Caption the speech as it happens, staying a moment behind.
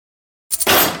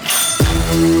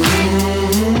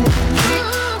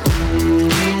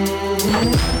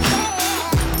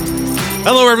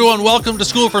Hello, everyone. Welcome to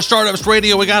School for Startups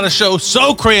Radio. We got a show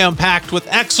so cram-packed with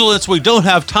excellence, we don't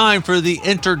have time for the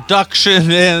introduction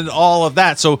and all of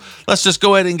that. So let's just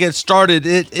go ahead and get started.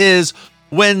 It is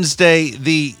Wednesday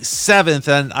the 7th,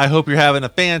 and I hope you're having a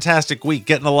fantastic week,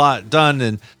 getting a lot done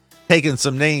and taking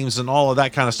some names and all of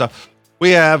that kind of stuff.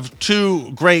 We have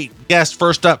two great guests.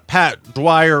 First up, Pat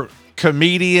Dwyer,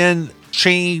 comedian,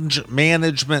 change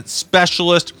management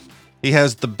specialist. He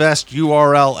has the best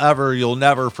URL ever. You'll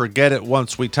never forget it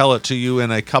once we tell it to you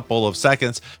in a couple of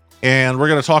seconds. And we're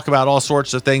going to talk about all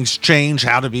sorts of things, change,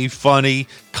 how to be funny,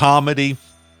 comedy,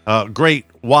 great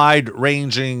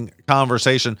wide-ranging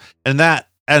conversation. And after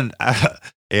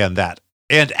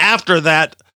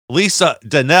that, Lisa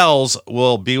Danels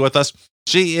will be with us.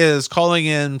 She is calling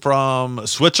in from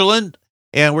Switzerland.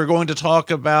 And we're going to talk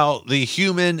about the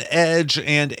human edge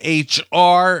and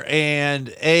HR and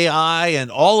AI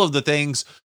and all of the things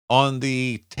on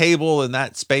the table in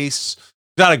that space.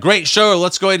 Got a great show.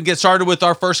 Let's go ahead and get started with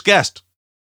our first guest.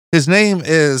 His name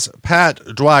is Pat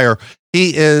Dwyer.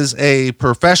 He is a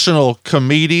professional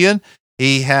comedian.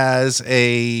 He has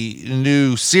a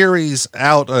new series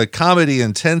out, a comedy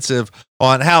intensive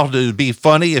on how to be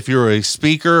funny if you're a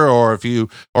speaker or if you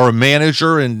are a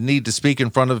manager and need to speak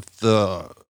in front of the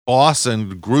boss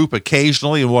and group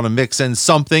occasionally and want to mix in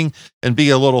something and be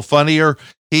a little funnier.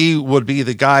 He would be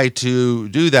the guy to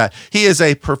do that. He is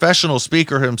a professional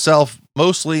speaker himself,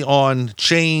 mostly on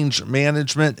change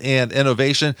management and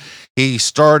innovation. He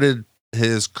started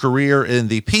his career in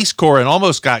the Peace Corps and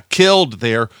almost got killed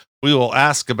there. We will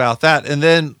ask about that. And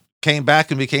then came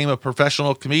back and became a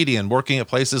professional comedian, working at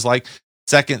places like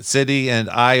Second City and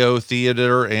IO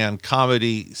Theater and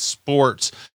Comedy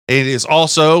Sports. It is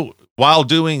also, while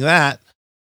doing that,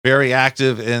 very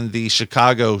active in the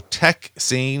Chicago tech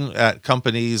scene at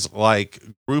companies like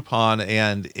Groupon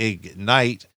and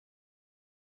Ignite.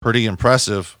 Pretty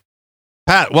impressive.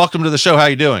 Pat, welcome to the show. How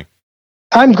you doing?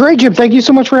 I'm great, Jim. Thank you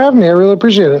so much for having me. I really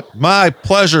appreciate it. My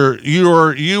pleasure.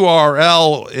 Your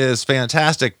URL is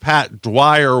fantastic.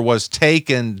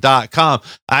 PatDwyerWasTaken.com.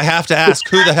 I have to ask,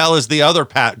 who the hell is the other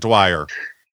Pat Dwyer?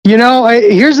 You know,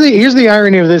 here's the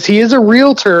irony of this. He is a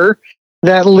realtor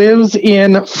that lives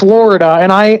in Florida.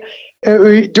 And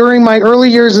during my early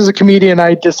years as a comedian,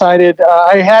 I decided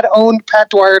I had owned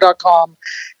PatDwyer.com,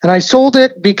 and I sold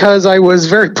it because I was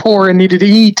very poor and needed to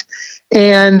eat.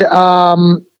 And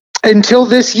until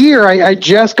this year, I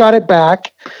just got it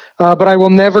back, but I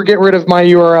will never get rid of my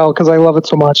URL because I love it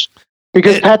so much.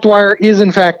 Because Pat Dwyer is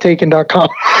in fact taken.com.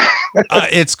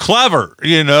 It's clever,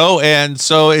 and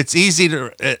so it's easy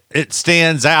it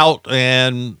stands out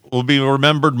and will be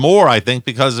remembered more, I think,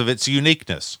 because of its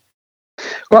uniqueness.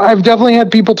 Well, I've definitely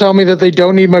had people tell me that they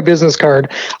don't need my business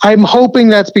card. I'm hoping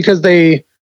that's because they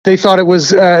thought it was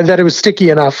that it was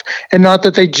sticky enough, and not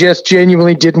that they just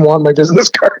genuinely didn't want my business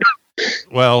card.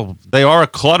 Well, they are a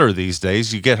clutter these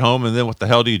days. You get home, and then what the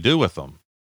hell do you do with them?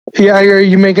 Yeah,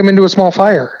 you make them into a small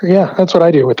fire. Yeah, that's what I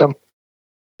do with them.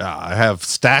 I have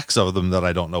stacks of them that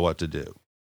I don't know what to do.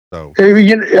 So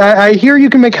I hear you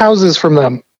can make houses from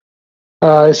them.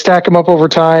 Stack them up over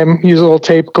time. Use a little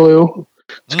tape glue.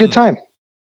 It's a good time.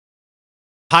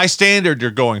 High standard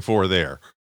you're going for there.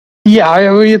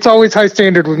 Yeah, it's always high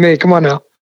standard with me. Come on now.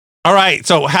 All right.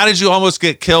 So how did you almost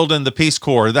get killed in the Peace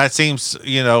Corps? That seems,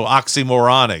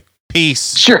 oxymoronic.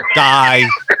 Peace, sure. Die,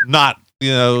 not,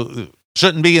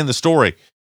 shouldn't be in the story.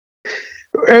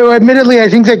 Admittedly, I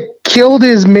think that killed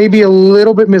is maybe a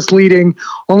little bit misleading,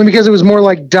 only because it was more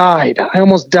like died. I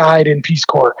almost died in Peace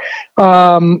Corps.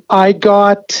 I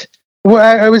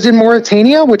was in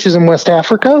Mauritania, which is in West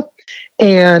Africa,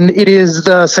 and it is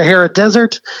the Sahara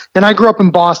Desert. And I grew up in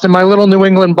Boston. My little New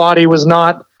England body was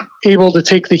not able to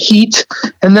take the heat.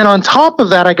 And then on top of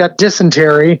that, I got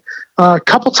dysentery a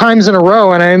couple times in a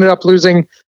row, and I ended up losing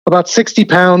about 60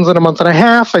 pounds in a month and a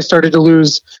half. I started to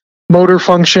lose motor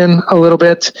function a little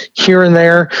bit here and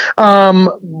there.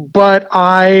 But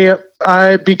I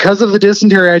because of the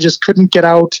dysentery, I just couldn't get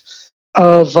out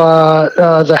of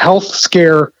the health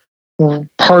scare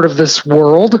part of this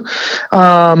world.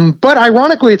 But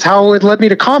ironically, it's how it led me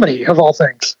to comedy, of all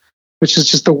things, which is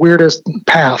just the weirdest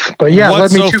path. But yeah,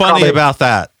 what's it led me so to funny comedy. about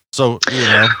that? So,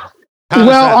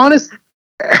 well, honestly,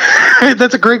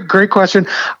 that's a great question.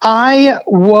 I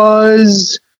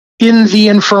was in the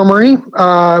infirmary,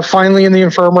 finally in the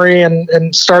infirmary,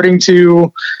 and starting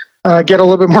to get a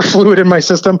little bit more fluid in my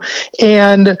system.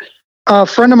 And a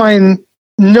friend of mine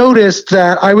noticed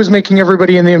that I was making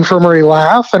everybody in the infirmary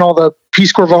laugh and all the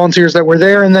Peace Corps volunteers that were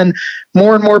there. And then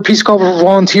more and more Peace Corps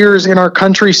volunteers in our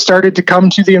country started to come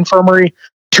to the infirmary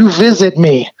to visit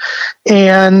me.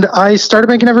 And I started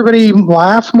making everybody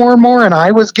laugh more and more, and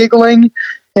I was giggling.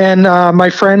 And my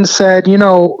friend said,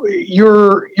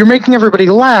 you're making everybody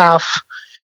laugh.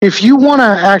 If you want to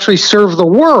actually serve the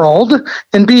world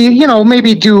and be,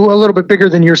 maybe do a little bit bigger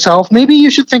than yourself, maybe you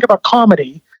should think about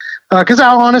comedy. Because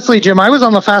honestly, Jim, I was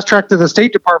on the fast track to the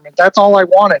State Department. That's all I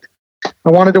wanted. I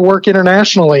wanted to work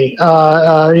internationally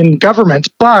in government.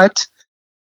 But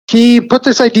he put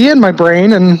this idea in my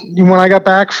brain. And when I got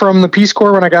back from the Peace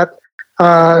Corps, when I got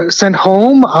sent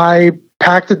home, I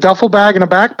packed a duffel bag and a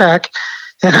backpack,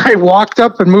 and I walked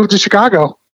up and moved to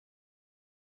Chicago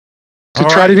to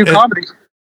try to do comedy.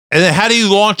 And then how do you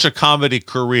launch a comedy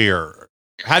career?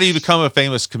 How do you become a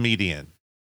famous comedian?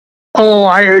 Oh,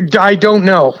 I don't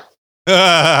know.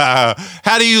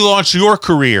 How do you launch your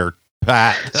career,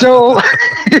 Pat? So,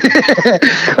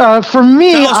 for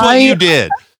me, tell us what you did.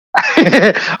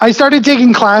 I started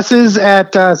taking classes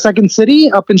at Second City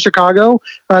up in Chicago.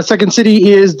 Second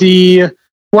City is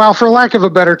for lack of a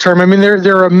better term, I mean,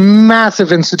 they're a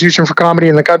massive institution for comedy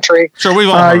in the country. Sure, we've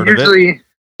all heard of it.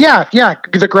 Yeah,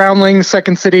 the Groundlings,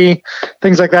 Second City,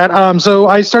 things like that. So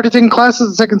I started taking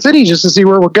classes at Second City just to see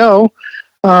where it would go.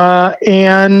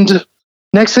 And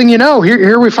next thing you know,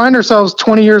 here we find ourselves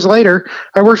 20 years later.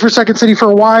 I worked for Second City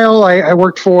for a while. I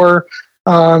worked for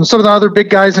some of the other big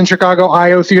guys in Chicago,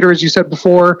 IO Theater, as you said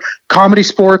before, Comedy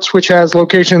Sports, which has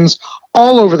locations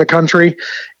all over the country,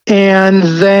 and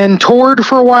then toured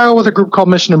for a while with a group called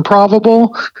Mission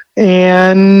Improbable.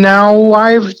 And now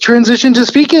I've transitioned to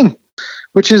speaking,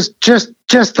 which is just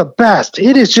the best.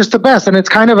 It is just the best. And it's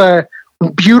kind of a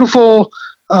beautiful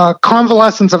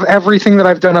convalescence of everything that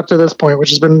I've done up to this point, which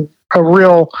has been a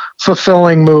real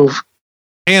fulfilling move.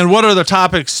 And what are the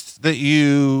topics that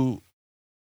you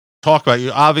talk about?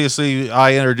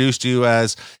 I introduced you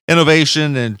as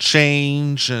innovation and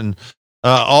change and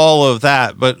all of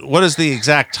that, but what is the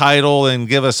exact title, and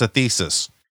give us a thesis?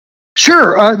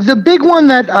 Sure. The big one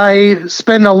that I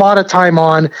spend a lot of time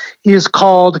on is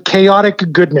called chaotic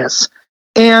goodness.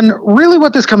 And really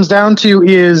what this comes down to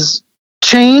is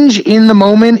change in the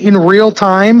moment, in real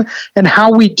time, and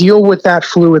how we deal with that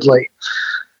fluidly.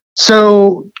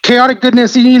 So chaotic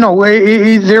goodness,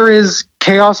 there is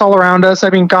chaos all around us. I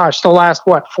mean, gosh, the last,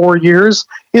 4 years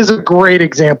is a great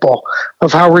example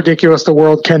of how ridiculous the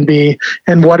world can be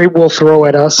and what it will throw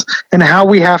at us and how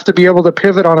we have to be able to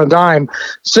pivot on a dime.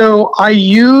 So I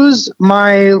use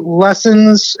my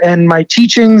lessons and my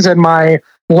teachings and my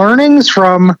learnings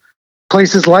from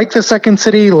places like the Second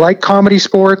City, like Comedy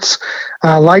Sports,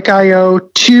 like IO,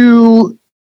 to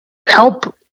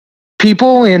help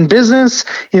people in business,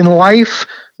 in life,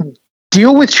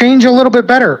 deal with change a little bit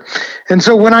better. And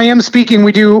so when I am speaking,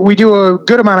 we do a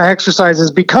good amount of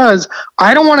exercises because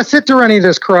I don't want to sit through any of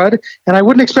this crud, and I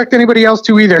wouldn't expect anybody else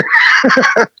to either.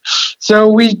 So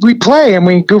we play and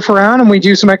we goof around and we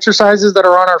do some exercises that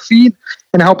are on our feet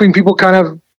and helping people kind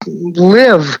of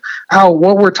live out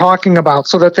what we're talking about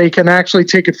so that they can actually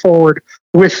take it forward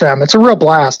with them. It's a real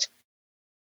blast.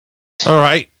 All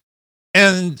right.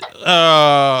 And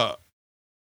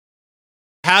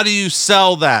how do you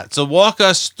sell that? So walk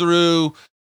us through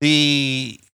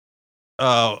the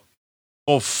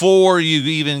before you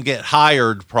even get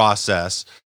hired process,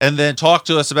 and then talk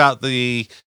to us about the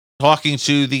talking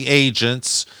to the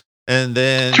agents, and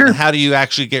then Sure. How do you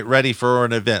actually get ready for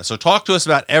an event? So talk to us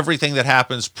about everything that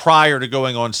happens prior to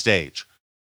going on stage.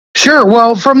 Sure.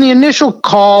 Well, from the initial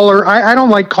call, or I don't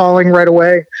like calling right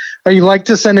away. I like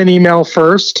to send an email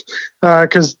first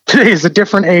because today is a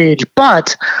different age.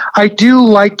 But I do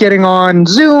like getting on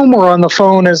Zoom or on the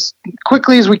phone as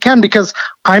quickly as we can because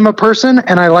I'm a person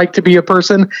and I like to be a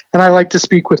person and I like to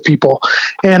speak with people.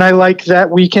 And I like that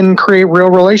we can create real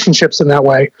relationships in that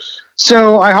way.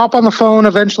 So I hop on the phone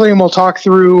eventually and we'll talk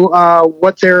through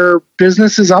what their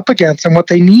business is up against and what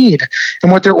they need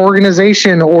and what their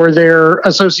organization or their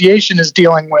association is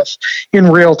dealing with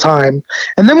in real time.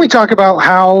 And then we talk about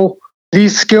how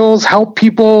these skills help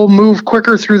people move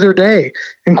quicker through their day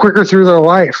and quicker through their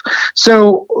life.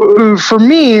 So for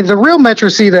me, the real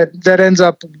metricy that ends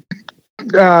up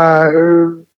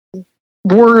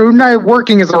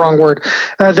working is the wrong word,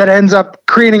 that ends up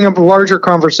creating a larger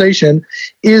conversation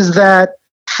is that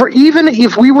for even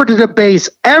if we were to debase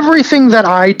everything that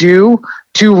I do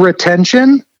to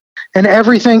retention and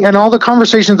everything and all the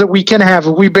conversations that we can have,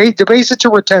 we debase it to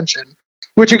retention,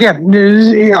 which again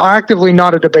is actively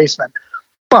not a debasement.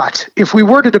 But if we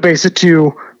were to debase it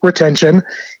to retention,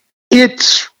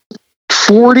 it's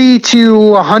 $40,000 to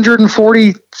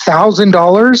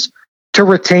 $140,000 to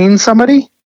retain somebody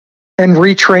and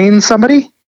retrain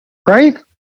somebody, right?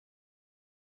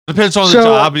 Depends on the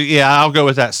job. Yeah, I'll go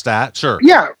with that stat. Sure.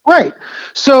 Yeah, right.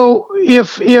 So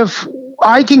if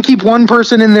I can keep one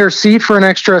person in their seat for an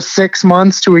extra 6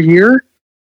 months to a year,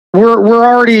 we're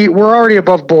already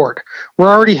above board. We're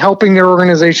already helping their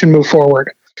organization move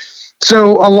forward.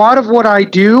 So a lot of what I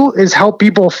do is help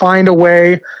people find a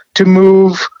way to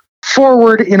move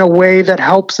forward in a way that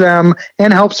helps them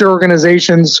and helps their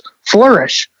organizations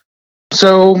flourish.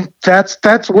 So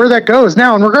that's where that goes.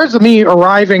 Now, in regards to me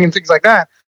arriving and things like that,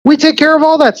 we take care of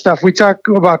all that stuff. We talk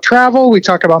about travel. We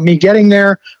talk about me getting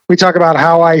there. We talk about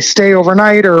how I stay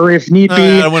overnight or if need be.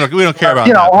 We don't care about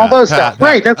all those stuff.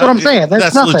 Right. That's what I'm saying.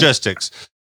 That's nothing. Logistics.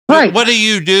 Right. What do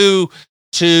you do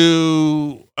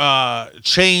to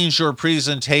change your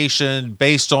presentation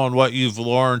based on what you've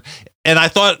learned? And I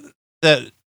thought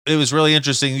that it was really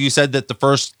interesting. You said that the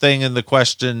first thing in the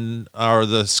question or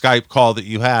the Skype call that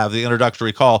you have, the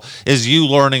introductory call, is you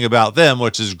learning about them,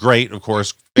 which is great, of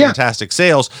course, fantastic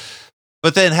sales.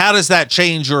 But then how does that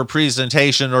change your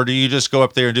presentation, or do you just go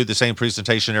up there and do the same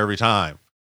presentation every time?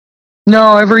 No,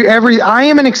 I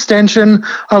am an extension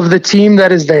of the team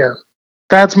that is there.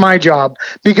 That's my job.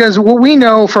 Because what we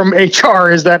know from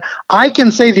HR is that I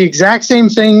can say the exact same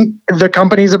thing the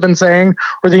companies have been saying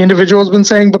or the individuals have been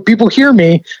saying, but people hear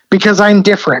me because I'm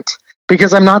different,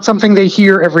 because I'm not something they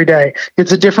hear every day.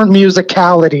 It's a different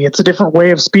musicality. It's a different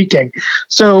way of speaking.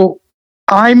 So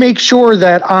I make sure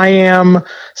that I am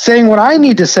saying what I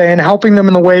need to say and helping them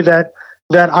in the way that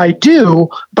I do,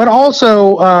 but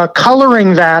also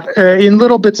coloring that in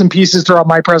little bits and pieces throughout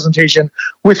my presentation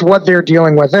with what they're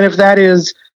dealing with. And if that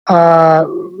is,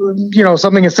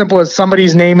 something as simple as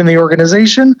somebody's name in the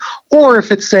organization, or if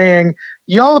it's saying,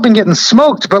 y'all have been getting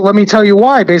smoked, but let me tell you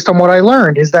why based on what I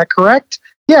learned. Is that correct?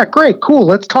 Yeah, great, cool.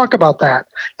 Let's talk about that.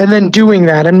 And then doing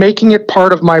that and making it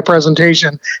part of my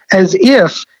presentation as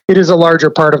if it is a larger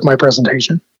part of my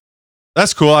presentation.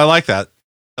 That's cool. I like that.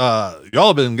 Y'all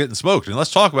have been getting smoked, and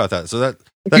let's talk about that. So that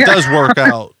does work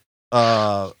out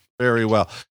very well.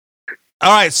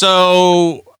 All right,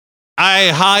 so I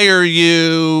hire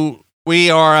you.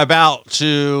 We are about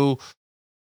to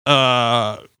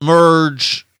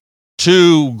merge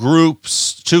two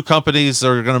companies that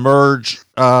are going to merge,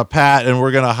 Pat, and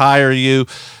we're going to hire you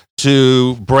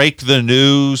to break the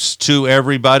news to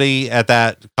everybody at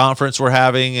that conference we're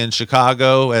having in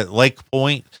Chicago at Lake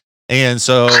Point. And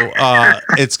so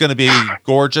it's going to be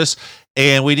gorgeous,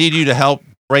 and we need you to help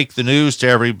break the news to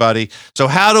everybody. So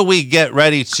how do we get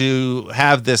ready to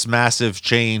have this massive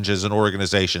change as an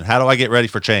organization? How do I get ready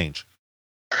for change?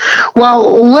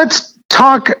 Well, let's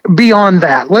talk beyond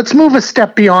that. Let's move a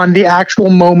step beyond the actual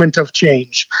moment of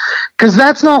change, because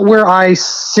that's not where I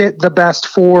sit the best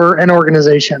for an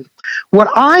organization. What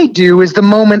I do is the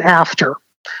moment after.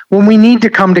 When we need to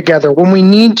come together, when we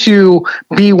need to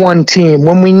be one team,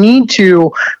 when we need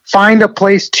to find a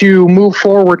place to move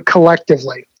forward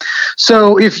collectively.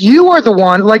 So if you are the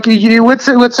one, like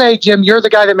let's say, Jim, you're the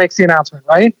guy that makes the announcement,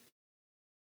 right?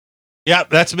 Yeah,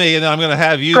 that's me. And I'm going to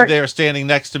have you there standing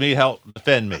next to me, help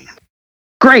defend me.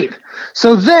 Great.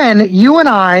 So then you and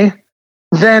I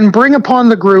then bring upon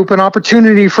the group an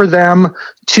opportunity for them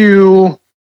to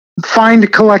find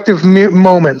collective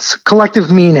moments,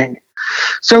 collective meaning.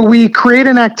 So we create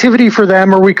an activity for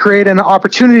them, or we create an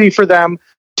opportunity for them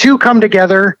to come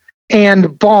together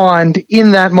and bond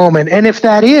in that moment. And if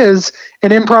that is an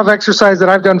improv exercise that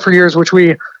I've done for years, which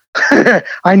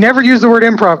I never use the word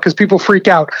improv because people freak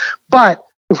out. But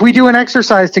if we do an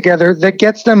exercise together that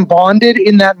gets them bonded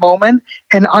in that moment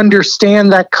and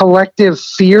understand that collective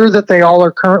fear that they all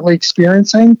are currently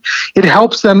experiencing, it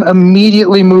helps them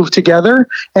immediately move together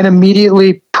and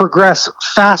immediately progress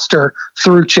faster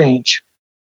through change.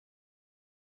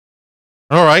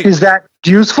 All right. Is that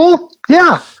useful?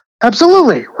 Yeah,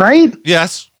 absolutely. Right?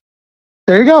 Yes.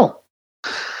 There you go.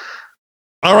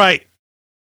 All right.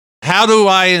 How do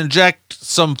I inject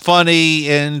some funny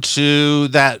into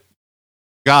that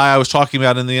guy I was talking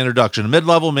about in the introduction? A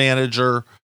mid-level manager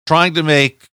trying to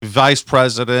make vice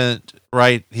president,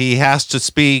 right? He has to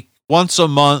speak once a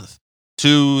month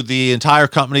to the entire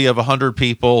company of 100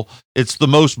 people. It's the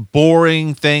most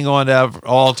boring thing on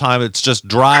all time. It's just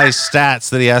dry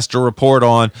stats that he has to report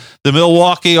on. The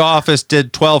Milwaukee office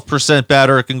did 12%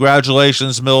 better.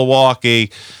 Congratulations,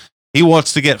 Milwaukee. He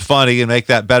wants to get funny and make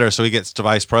that better, so he gets to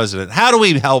vice president. How do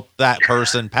we help that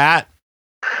person, Pat?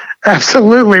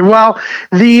 Absolutely. Well,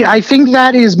 I think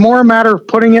that is more a matter of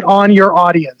putting it on your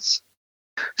audience.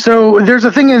 So there's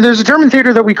a term in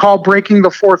theater that we call breaking the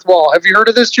fourth wall. Have you heard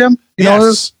of this, Jim? You know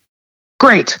this?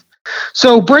 Great.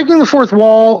 So breaking the fourth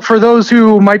wall, for those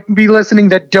who might be listening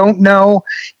that don't know,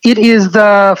 it is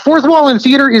the fourth wall in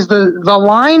theater is the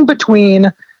line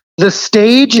between the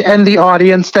stage and the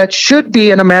audience that should be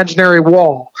an imaginary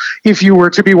wall if you were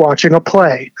to be watching a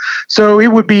play. So it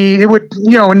would,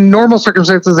 in normal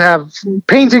circumstances have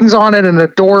paintings on it and a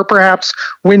door, perhaps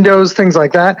windows, things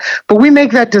like that. But we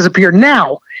make that disappear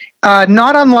now,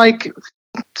 not unlike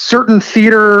certain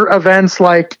theater events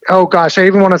like, oh gosh, I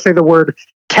even want to say the word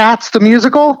Cats the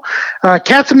Musical.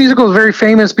 Cats the Musical is very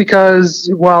famous because,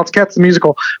 well, it's Cats the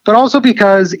Musical, but also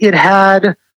because it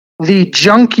had the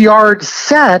junkyard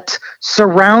set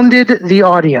surrounded the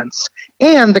audience,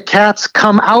 and the cats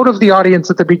come out of the audience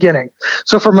at the beginning.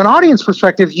 So from an audience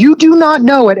perspective, you do not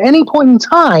know at any point in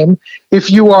time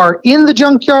if you are in the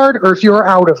junkyard or if you are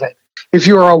out of it, if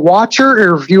you are a watcher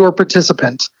or if you are a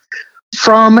participant.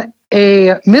 From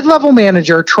a mid-level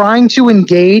manager trying to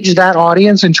engage that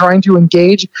audience and trying to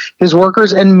engage his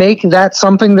workers and make that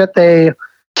something that they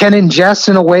can ingest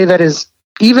in a way that is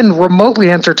even remotely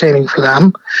entertaining for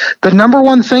them, the number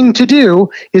one thing to do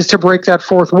is to break that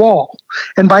fourth wall.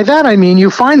 And by that, I mean, you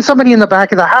find somebody in the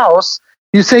back of the house,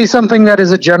 you say something that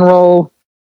is a general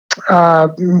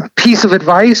piece of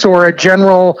advice or a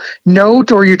general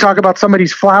note, or you talk about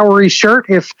somebody's flowery shirt.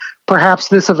 If perhaps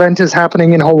this event is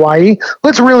happening in Hawaii,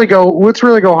 let's really go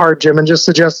hard, Jim, and just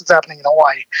suggest it's happening in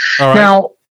Hawaii. All right.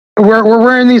 Now, we're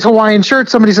wearing these Hawaiian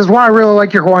shirts. Somebody says, wow, I really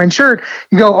like your Hawaiian shirt.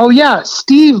 You go, oh yeah,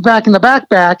 Steve back in the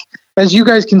back, as you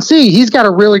guys can see, he's got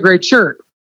a really great shirt.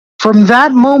 From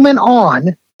that moment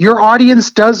on, your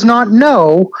audience does not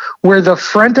know where the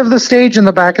front of the stage and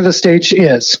the back of the stage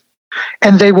is.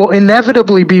 And they will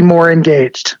inevitably be more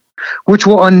engaged, which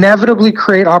will inevitably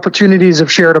create opportunities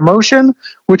of shared emotion,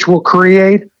 which will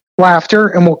create laughter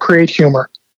and will create humor.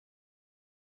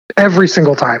 Every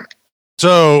single time.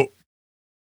 So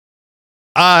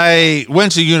I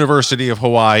went to University of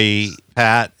Hawaii,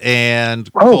 Pat,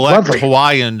 and collect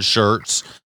Hawaiian shirts.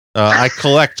 I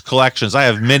collect collections. I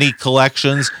have many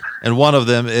collections, and one of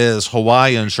them is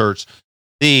Hawaiian shirts.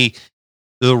 The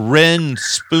Ren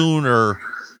Spooner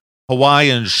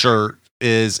Hawaiian shirt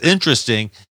is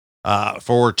interesting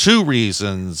for two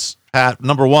reasons, Pat.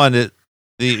 Number one,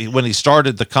 when he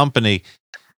started the company,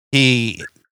 he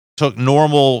took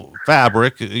normal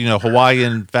fabric,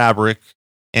 Hawaiian fabric,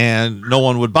 and no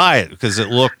one would buy it because it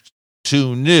looked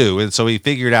too new. And so he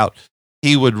figured out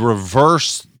he would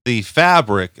reverse the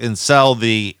fabric and sell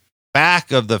the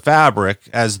back of the fabric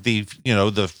as the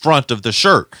front of the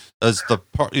shirt, as the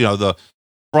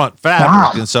front fabric.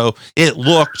 Wow. And so it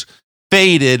looked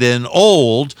faded and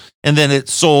old, and then it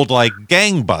sold like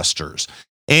gangbusters.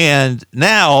 And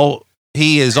now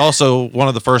he is also one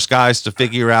of the first guys to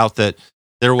figure out that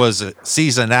there was a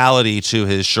seasonality to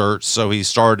his shirts. So he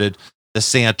started the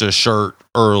Santa shirt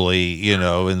early, in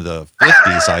the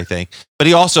 50s, I think. But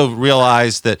he also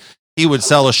realized that he would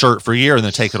sell a shirt for a year and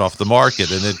then take it off the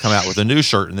market, and then come out with a new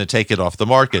shirt and then take it off the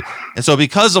market. And so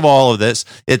because of all of this,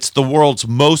 it's the world's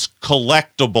most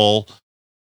collectible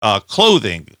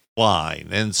clothing line.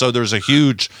 And so there's a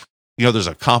huge, there's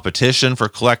a competition for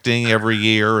collecting every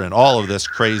year and all of this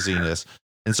craziness.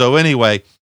 And so anyway,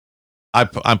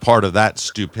 I'm part of that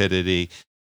stupidity.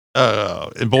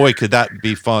 And boy, could that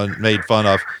be made fun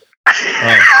of.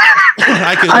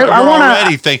 You're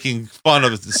already thinking fun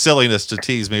of the silliness to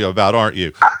tease me about, aren't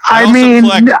you? I also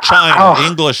collect China,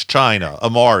 English China,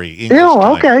 Amari. English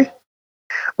China. Okay.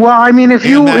 Well, I mean, if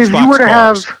you were to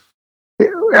have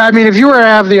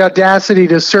the audacity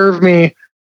to serve me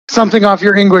something off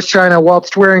your English China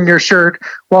whilst wearing your shirt,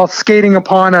 while skating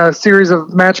upon a series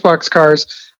of Matchbox cars,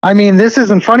 I mean, this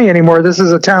isn't funny anymore. This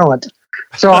is a talent.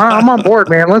 So I'm on board,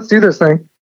 man. Let's do this thing.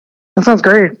 That sounds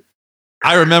great.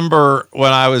 I remember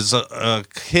when I was a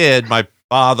kid, my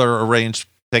father arranged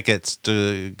tickets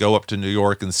to go up to New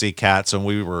York and see Cats, and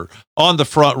we were on the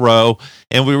front row,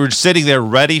 and we were sitting there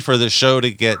ready for the show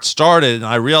to get started, and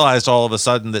I realized all of a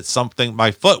sudden that my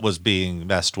foot was being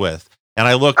messed with. And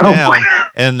I looked down,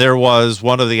 and there was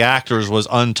one of the actors was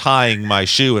untying my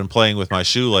shoe and playing with my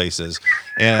shoelaces.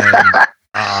 And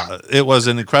it was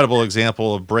an incredible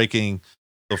example of breaking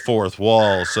the fourth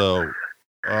wall. So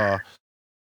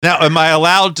now, am I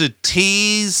allowed to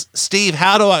tease, Steve?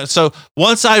 So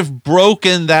once I've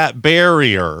broken that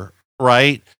barrier,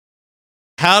 right,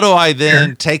 how do I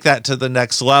then take that to the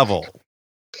next level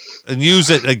and use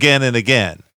it again and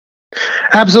again?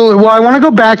 Absolutely. Well, I want to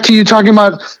go back to you talking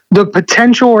about the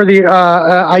potential or the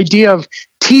idea of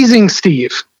teasing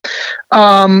Steve.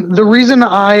 The reason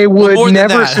I would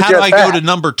never suggest how do I go to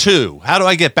number 2? How do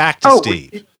I get back to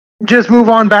Steve? Just move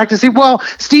on back to Steve. Well,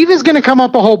 Steve is going to come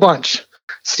up a whole bunch.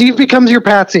 Steve becomes your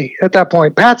Patsy at that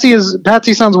point. Patsy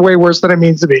sounds way worse than it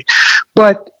means to be,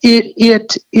 but it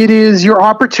is your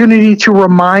opportunity to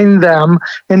remind them,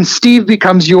 and Steve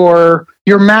becomes your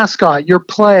mascot, your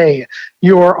play,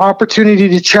 your opportunity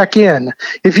to check in.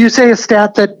 If you say a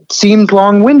stat that seems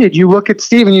long-winded, you look at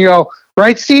Steve and you go,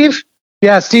 right, Steve?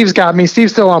 Yeah, Steve's got me.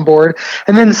 Steve's still on board.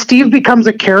 And then Steve becomes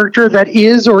a character that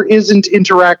is or isn't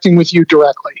interacting with you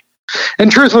directly.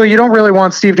 And truthfully, you don't really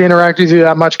want Steve to interact with you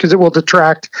that much because it will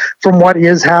detract from what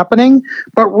is happening.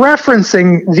 But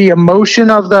referencing the emotion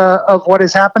of what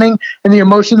is happening and the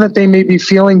emotion that they may be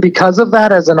feeling because of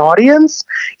that as an audience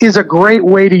is a great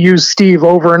way to use Steve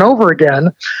over and over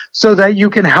again so that you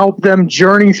can help them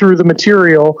journey through the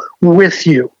material with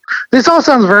you. This all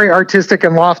sounds very artistic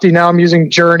and lofty. Now I'm using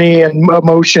journey and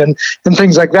emotion and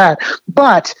things like that.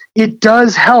 But it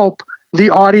does help the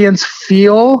audience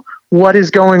feel what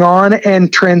is going on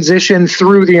and transition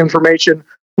through the information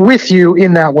with you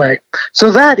in that way. So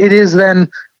that it is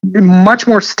then much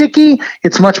more sticky.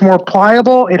 It's much more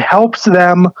pliable. It helps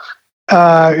them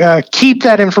keep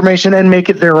that information and make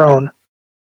it their own.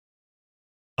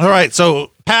 All right.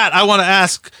 So, Pat, I want to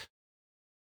ask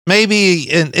maybe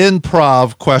an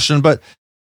improv question, but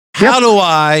how do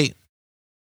I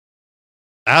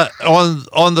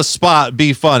on the spot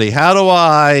be funny? How do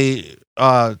I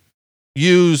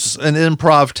use an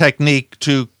improv technique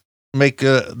to make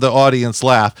the audience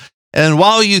laugh? And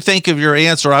while you think of your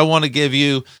answer, I want to give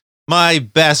you my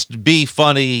best be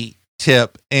funny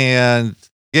tip and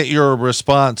get your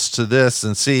response to this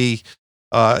and see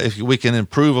if we can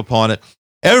improve upon it.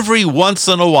 Every once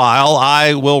in a while,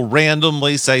 I will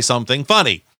randomly say something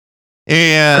funny.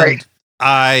 And Great.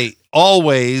 I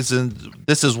always, and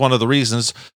this is one of the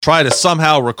reasons, try to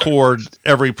somehow record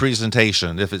every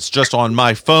presentation. If it's just on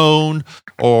my phone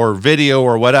or video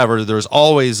or whatever, there's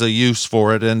always a use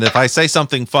for it. And if I say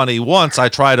something funny once, I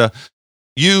try to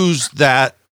use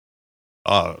that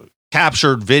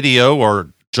captured video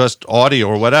or just audio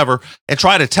or whatever and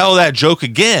try to tell that joke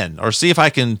again or see if I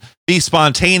can be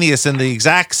spontaneous in the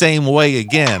exact same way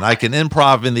again. I can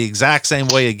improv in the exact same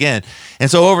way again. And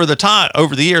so over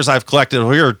the years, I've collected,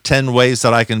 here are 10 ways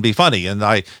that I can be funny, and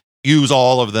I use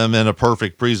all of them in a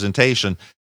perfect presentation.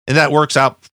 And that works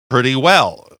out pretty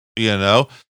well,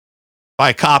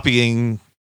 by copying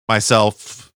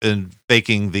myself and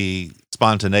faking the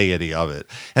spontaneity of it.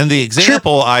 And the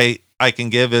example I can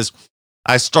give is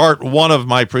I start one of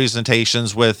my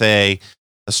presentations with a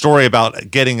story about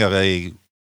getting a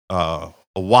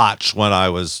watch when I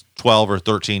was 12 or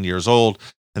 13 years old.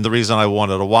 And the reason I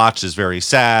wanted a watch is very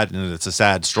sad, and it's a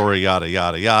sad story, yada,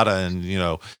 yada, yada. And,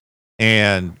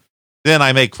 and then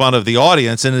I make fun of the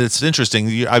audience. And it's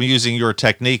interesting. I'm using your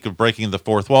technique of breaking the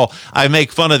fourth wall. I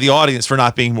make fun of the audience for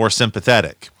not being more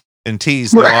sympathetic and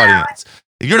tease the audience.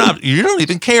 You don't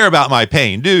even care about my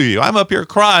pain, do you? I'm up here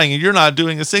crying and you're not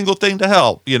doing a single thing to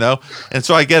help, And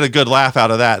so I get a good laugh out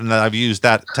of that. And I've used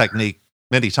that technique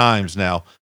many times now.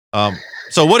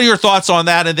 So what are your thoughts on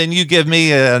that? And then you give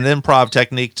me an improv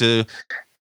technique to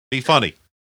be funny.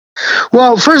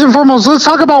 Well, first and foremost, let's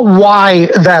talk about why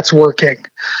that's working.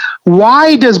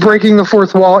 Why does breaking the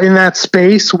fourth wall in that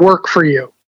space work for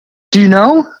you? Do you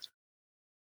know?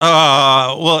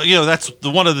 Well, that's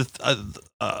one of the,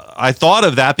 I thought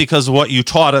of that because of what you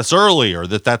taught us earlier,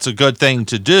 that's a good thing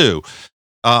to do.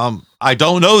 I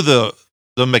don't know the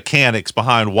mechanics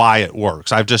behind why it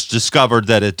works. I've just discovered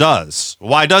that it does.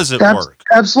 Why does it work?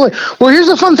 Absolutely. Well, here's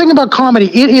the fun thing about comedy.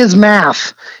 It is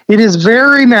math. It is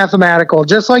very mathematical,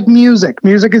 just like music.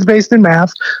 Music is based in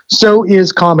math. So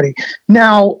is comedy.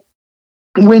 Now,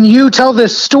 when you tell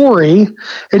this story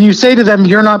and you say to them,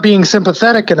 you're not being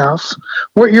sympathetic enough,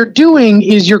 what you're doing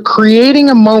is you're creating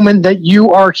a moment that you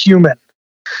are human.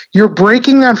 You're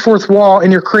breaking that fourth wall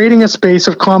and you're creating a space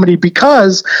of comedy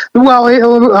because,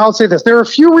 I'll say this. There are a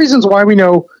few reasons why we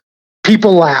know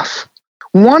people laugh.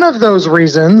 One of those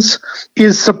reasons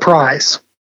is surprise.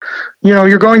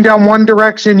 You're going down one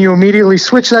direction, you immediately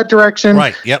switch that direction.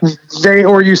 Right. Yep.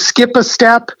 Or you skip a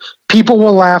step, people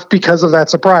will laugh because of that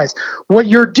surprise. What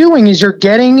you're doing is you're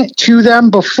getting to them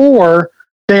before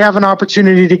they have an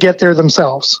opportunity to get there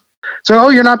themselves. So,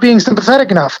 you're not being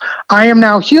sympathetic enough. I am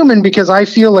now human because I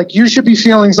feel like you should be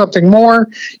feeling something more.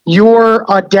 Your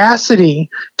audacity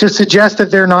to suggest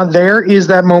that they're not there is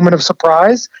that moment of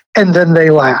surprise, and then they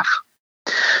laugh.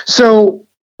 So,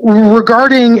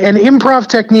 regarding an improv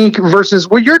technique versus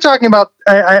what you're talking about,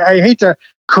 I hate to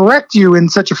correct you in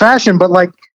such a fashion,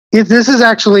 but this is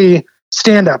actually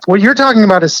stand-up. What you're talking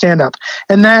about is stand-up.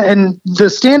 And the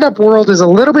stand-up world is a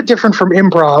little bit different from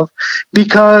improv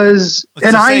because, it's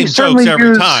and I certainly use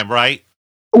every time, right?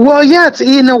 Well, yeah, it's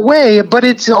in a way, but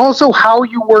it's also how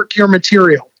you work your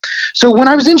material. So when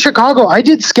I was in Chicago, I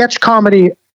did sketch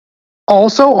comedy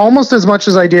also almost as much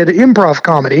as I did improv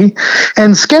comedy.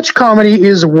 And sketch comedy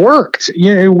is worked.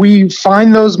 You know, we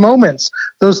find those moments,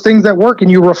 those things that work, and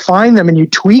you refine them and you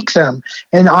tweak them.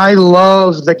 And I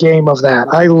love the game of that.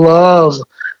 I love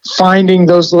finding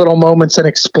those little moments and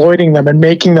exploiting them and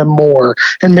making them more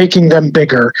and making them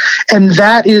bigger. And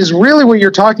that is really what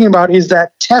you're talking about, is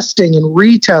that testing and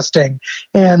retesting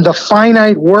and the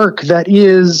finite work that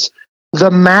is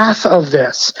the math of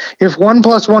this. If 1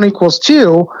 + 1 =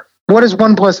 2, what does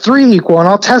 1 + 3 equal? And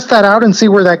I'll test that out and see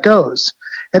where that goes.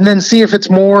 And then see if it's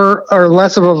more or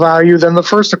less of a value than the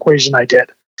first equation I did.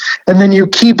 And then you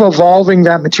keep evolving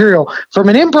that material. From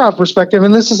an improv perspective,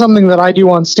 and this is something that I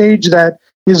do on stage that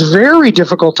is very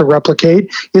difficult to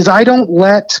replicate, is I don't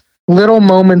let little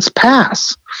moments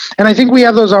pass. And I think we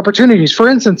have those opportunities. For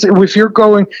instance, if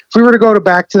we were to go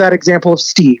back to that example of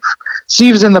Steve.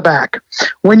 Steve's in the back.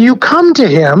 When you come to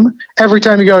him, every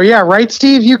time you go, yeah, right,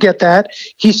 Steve, you get that,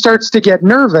 he starts to get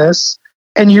nervous,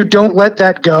 and you don't let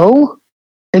that go.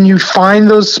 And you find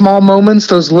those small moments,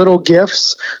 those little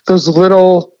gifts, those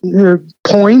little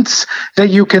points that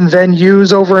you can then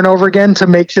use over and over again to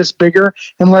make this bigger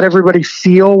and let everybody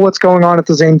feel what's going on at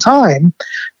the same time.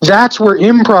 That's where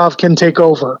improv can take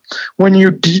over, when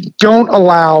you don't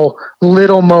allow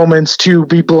little moments to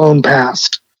be blown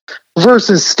past.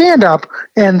 Versus stand-up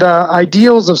and the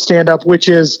ideals of stand-up, which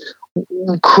is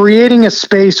creating a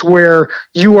space where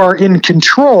you are in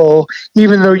control,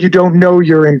 even though you don't know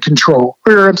you're in control.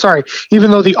 Or, I'm sorry, even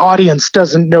though the audience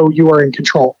doesn't know you are in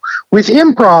control. With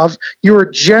improv, you are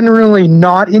generally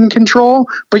not in control,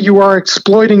 but you are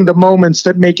exploiting the moments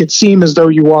that make it seem as though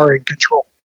you are in control.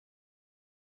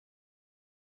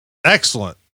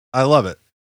 Excellent. I love it.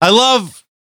 I love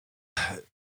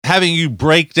having you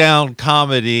break down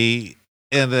comedy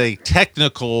in a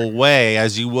technical way,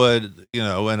 as you would,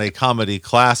 in a comedy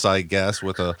class, I guess,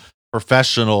 with a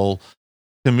professional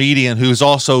comedian who's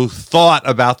also thought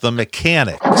about the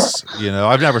mechanics.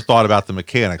 I've never thought about the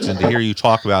mechanics, and to hear you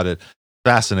talk about it,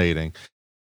 fascinating.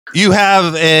 You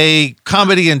have a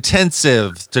comedy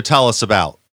intensive to tell us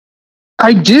about.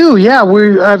 I do, yeah.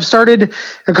 I've started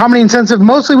a comedy intensive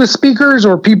mostly with speakers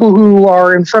or people who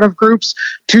are in front of groups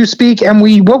to speak. And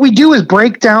what we do is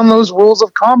break down those rules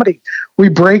of comedy. We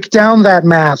break down that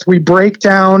math. We break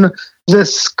down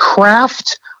this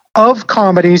craft of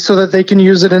comedy so that they can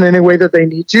use it in any way that they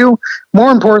need to. More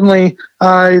importantly,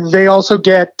 they also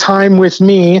get time with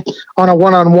me on a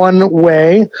one-on-one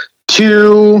way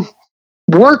to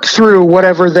work through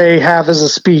whatever they have as a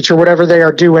speech or whatever they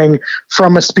are doing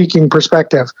from a speaking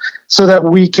perspective, so that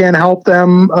we can help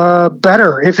them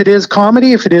better. If it is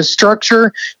comedy, if it is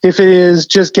structure, if it is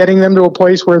just getting them to a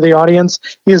place where the audience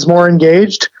is more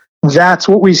engaged, that's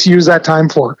what we use that time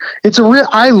for.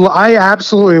 I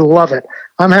absolutely love it.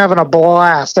 I'm having a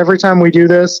blast every time we do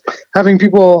this, having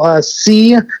people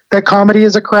see that comedy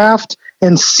is a craft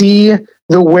and see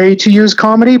the way to use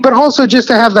comedy, but also just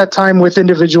to have that time with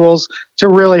individuals to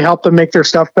really help them make their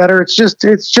stuff better. It's just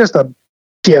a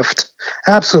gift,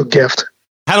 absolute gift.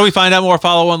 How do we find out more?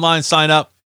 Follow online, sign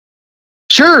up.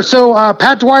 Sure. So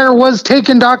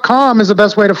PatDwyerWasTaken.com is the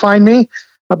best way to find me.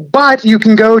 But you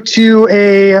can go to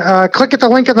click at the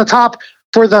link at the top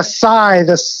for the SCI,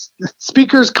 the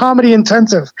Speakers Comedy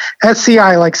Intensive,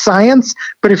 SCI, like science.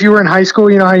 But if you were in high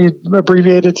school, you know how you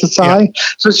abbreviate it to SCI. Yeah.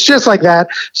 So it's just like that.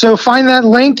 So find that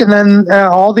link, and then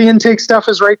all the intake stuff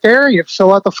is right there. You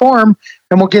fill out the form,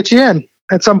 and we'll get you in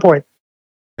at some point.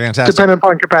 Fantastic. Depending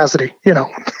upon capacity,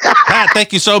 Pat,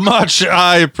 thank you so much.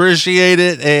 I appreciate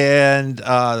it. And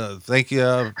thank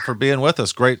you for being with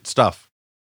us. Great stuff.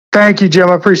 Thank you, Jim.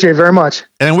 I appreciate it very much.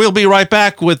 And we'll be right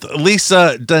back with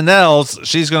Lisa Danels.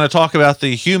 She's going to talk about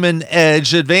the human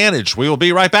edge advantage. We will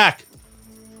be right back.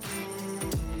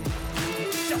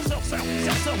 Sell.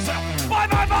 Buy.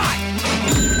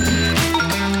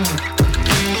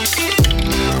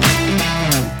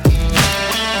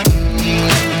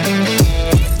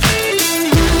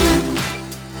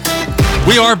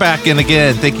 We are back in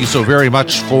again. Thank you so very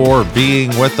much for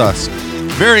being with us.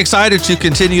 Very excited to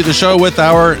continue the show with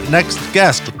our next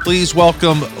guest. Please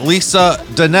welcome Lisa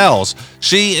Danels.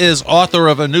 She is author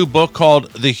of a new book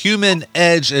called The Human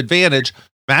Edge Advantage,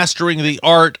 Mastering the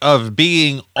Art of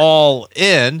Being All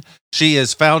In. She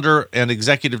is founder and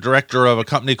executive director of a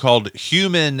company called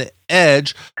Human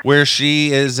Edge, where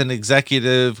she is an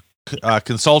executive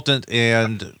consultant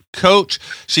and coach.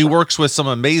 She works with some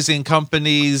amazing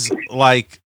companies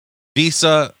like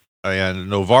Visa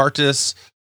and Novartis,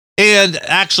 And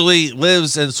actually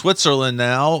lives in Switzerland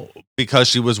now because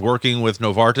she was working with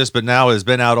Novartis, but now has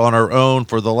been out on her own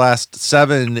for the last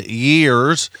 7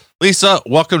 years. Lisa,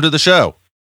 welcome to the show.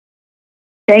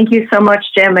 Thank you so much,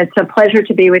 Jim. It's a pleasure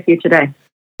to be with you today.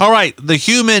 All right, the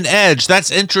human edge. That's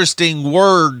interesting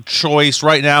word choice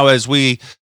right now as we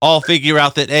all figure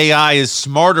out that AI is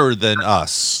smarter than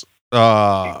us.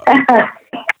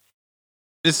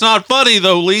 It's not funny,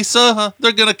 though, Lisa.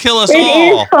 They're going to kill us all.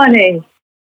 It is funny.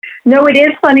 No, it is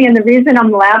funny, and the reason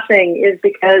I'm laughing is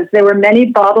because there were many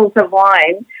bottles of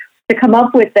wine to come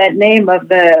up with that name of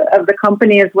the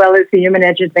company as well as the Human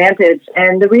Edge Advantage.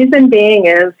 And the reason being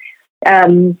is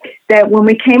that when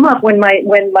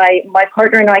my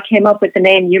partner and I came up with the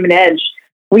name Human Edge,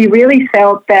 we really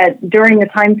felt that during the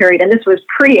time period, and this was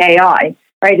pre-AI,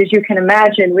 right? As you can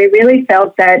imagine, we really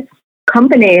felt that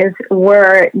companies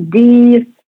were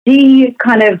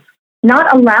kind of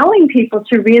not allowing people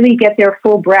to really get their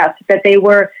full breath, that they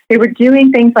were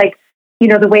doing things like,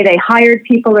 the way they hired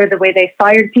people or the way they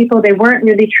fired people, they weren't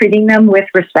really treating them with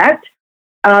respect.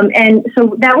 And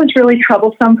so that was really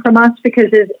troublesome from us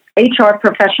because as HR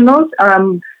professionals,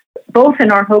 both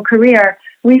in our whole career,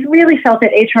 we really felt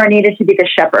that HR needed to be the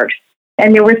shepherd.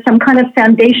 And there were some kind of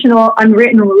foundational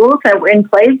unwritten rules that were in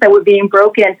place that were being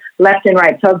broken left and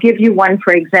right. So I'll give you one,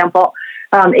 for example.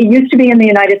 It used to be in the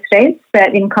United States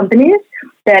that in companies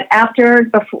that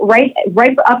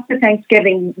right up to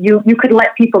Thanksgiving, you could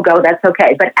let people go. That's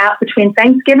okay. But between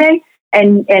Thanksgiving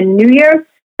and New Year,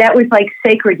 that was like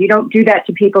sacred. You don't do that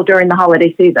to people during the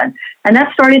holiday season. And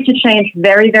that started to change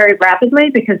very, very rapidly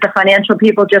because the financial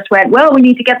people just went, well, we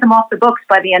need to get them off the books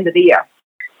by the end of the year.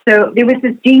 So there was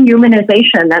this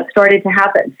dehumanization that started to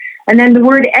happen. And then the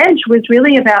word edge was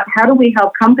really about how do we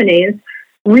help companies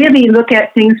really look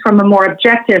at things from a more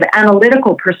objective,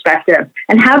 analytical perspective,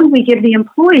 and how do we give the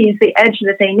employees the edge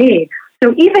that they need?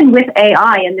 So even with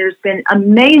AI, and there's been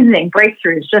amazing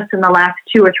breakthroughs just in the last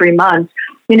 2 or 3 months,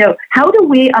 how do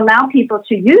we allow people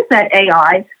to use that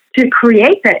AI to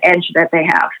create that edge that they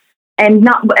have? And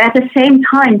not at the same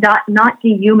time, not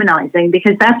dehumanizing,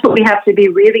 because that's what we have to be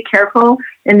really careful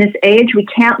in this age. We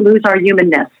can't lose our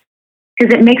humanness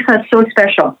because it makes us so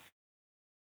special.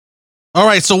 All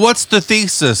right. So what's the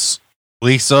thesis,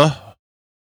 Lisa?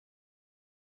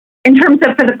 In terms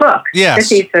of for the book, yes.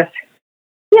 The thesis.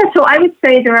 Yeah, so I would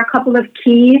say there are a couple of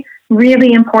key,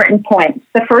 really important points.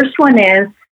 The first one is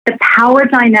the power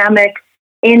dynamic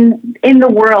in the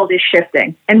world is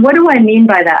shifting. And what do I mean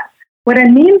by that? What I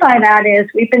mean by that is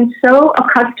we've been so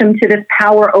accustomed to this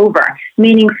power over,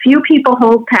 meaning few people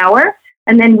hold power,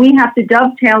 and then we have to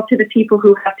dovetail to the people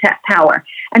who have power.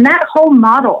 And that whole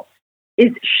model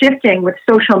is shifting with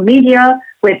social media,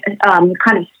 with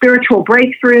kind of spiritual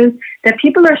breakthroughs, that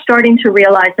people are starting to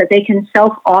realize that they can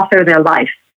self-author their life.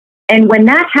 And when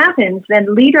that happens,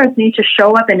 then leaders need to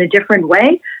show up in a different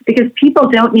way because people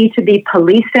don't need to be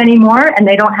policed anymore and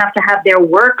they don't have to have their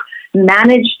work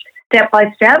managed step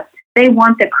by step. They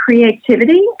want the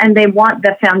creativity and they want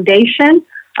the foundation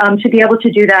to be able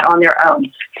to do that on their own.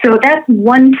 So that's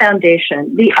one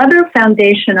foundation. The other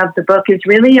foundation of the book is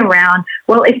really around,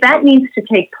 well, if that needs to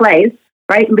take place,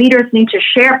 right, leaders need to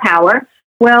share power.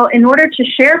 Well, in order to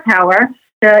share power,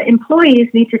 the employees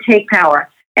need to take power.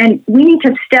 And we need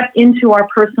to step into our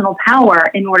personal power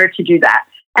in order to do that.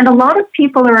 And a lot of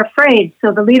people are afraid.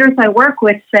 So the leaders I work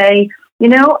with say,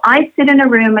 I sit in a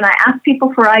room and I ask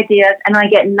people for ideas and I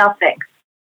get nothing.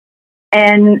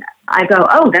 And I go,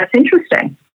 oh, that's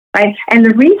interesting, right? And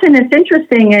the reason it's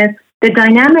interesting is the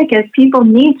dynamic is people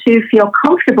need to feel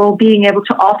comfortable being able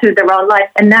to alter their own life.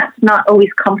 And that's not always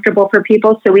comfortable for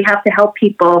people. So we have to help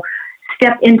people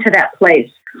step into that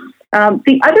place.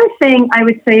 The other thing I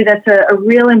would say that's a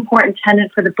real important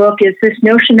tenet for the book is this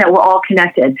notion that we're all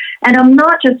connected. And I'm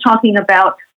not just talking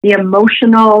about the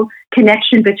emotional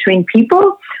connection between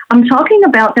people. I'm talking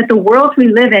about that the world we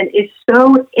live in is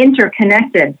so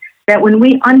interconnected that when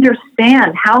we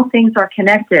understand how things are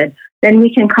connected, then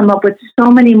we can come up with so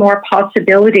many more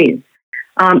possibilities.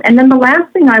 And then the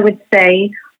last thing I would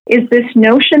say is this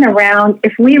notion around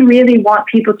if we really want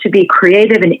people to be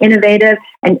creative and innovative,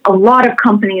 and a lot of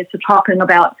companies are talking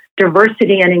about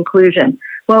diversity and inclusion.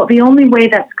 Well, the only way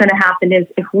that's going to happen is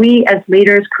if we as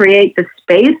leaders create the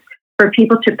space for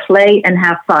people to play and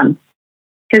have fun.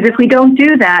 Because if we don't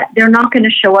do that, they're not going to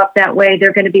show up that way.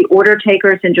 They're going to be order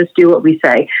takers and just do what we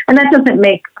say. And that doesn't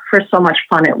make for so much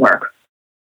fun at work.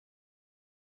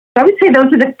 So I would say those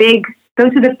are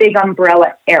the big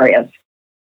umbrella areas.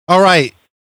 All right.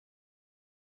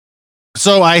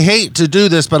 So I hate to do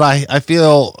this, but I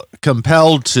feel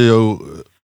compelled to.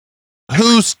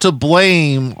 Who's to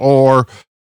blame or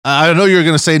I know you're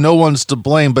going to say no one's to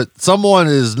blame, but someone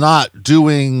is not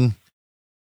doing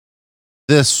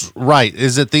this right.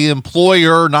 Is it the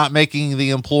employer not making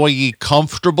the employee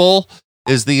comfortable?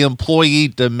 Is the employee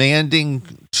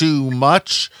demanding too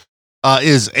much?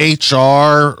 Is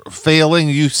HR failing?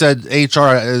 You said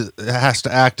HR has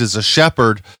to act as a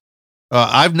shepherd.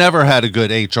 I've never had a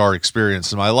good HR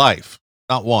experience in my life.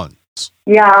 Not one.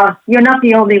 Yeah, you're not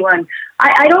the only one.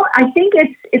 I think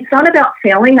it's not about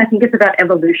failing. I think it's about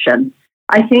evolution.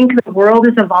 I think the world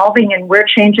is evolving and we're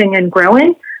changing and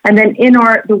growing. And then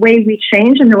the way we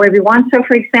change and the way we want. So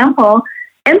for example,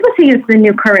 empathy is the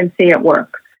new currency at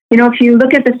work. You know, if you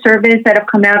look at the surveys that have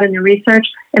come out in the research,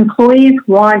 employees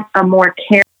want a more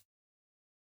caring,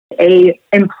 a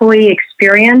employee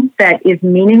experience that is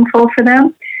meaningful for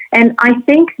them. And I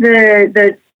think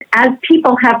as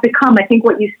people have become, I think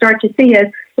what you start to see is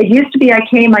it used to be I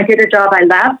came, I did a job, I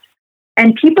left.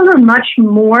 And people are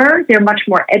they're much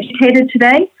more educated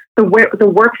today. The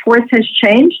workforce has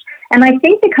changed. And I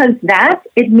think because that,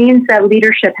 it means that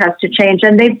leadership has to change.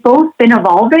 And they've both been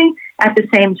evolving at the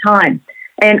same time.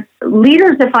 And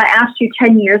leaders, if I asked you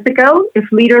 10 years ago, if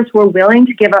leaders were willing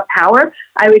to give up power,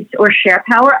 or share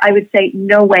power, I would say,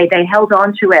 no way. They held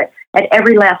on to it at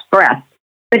every last breath.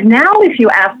 But now if you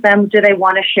ask them, do they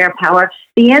want to share power?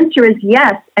 The answer is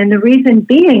yes. And the reason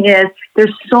being is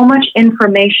there's so much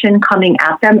information coming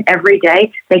at them every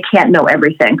day, they can't know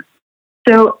everything.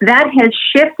 So that has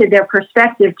shifted their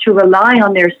perspective to rely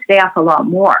on their staff a lot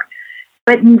more.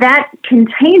 But that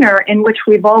container in which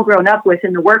we've all grown up with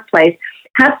in the workplace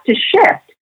has to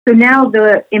shift. So now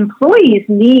the employees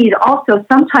need also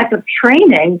some type of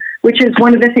training, which is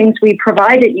one of the things we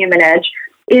provide at Human Edge,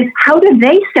 is how do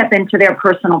they step into their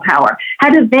personal power? How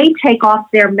do they take off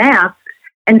their masks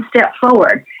and step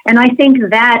forward? And I think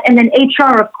that, and then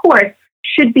HR, of course,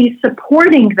 should be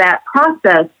supporting that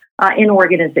process in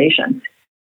organizations.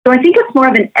 So I think it's more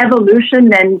of an evolution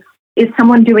than is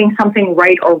someone doing something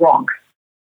right or wrong.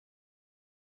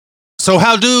 So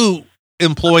how do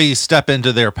employees step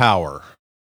into their power?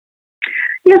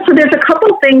 Yeah, so there's a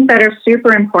couple things that are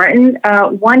super important.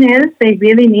 One is they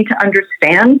really need to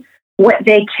understand what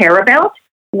they care about,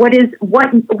 what is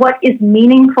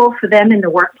meaningful for them in the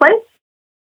workplace.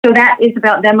 So that is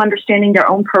about them understanding their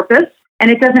own purpose.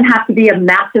 And it doesn't have to be a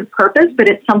massive purpose, but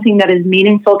it's something that is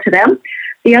meaningful to them.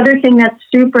 The other thing that's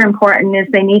super important is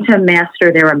they need to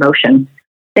master their emotions.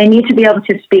 They need to be able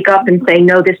to speak up and say,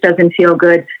 no, this doesn't feel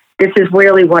good. This is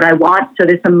really what I want. So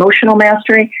this emotional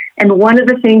mastery. And one of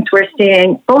the things we're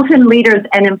seeing, both in leaders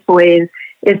and employees,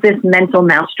 is this mental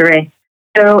mastery.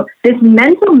 So this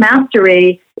mental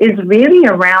mastery is really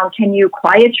around, can you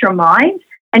quiet your mind?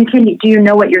 And do you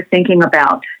know what you're thinking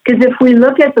about? Because if we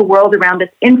look at the world around us,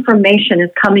 information is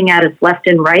coming at us left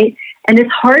and right. And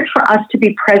it's hard for us to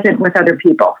be present with other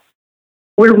people.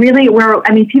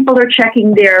 People are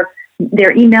checking their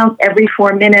emails every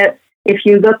 4 minutes. If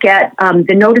you look at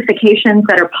the notifications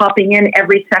that are popping in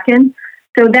every second.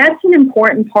 So that's an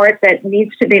important part that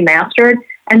needs to be mastered.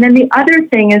 And then the other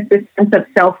thing is this sense of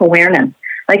self-awareness.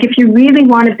 Like if you really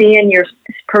want to be in your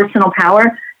personal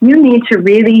power, you need to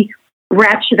really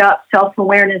ratchet up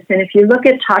self-awareness. And if you look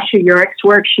at Tasha Urich's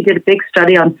work, she did a big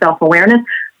study on self-awareness.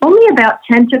 Only about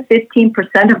 10 to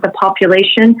 15% of the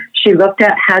population she looked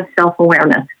at has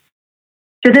self-awareness.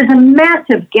 So there's a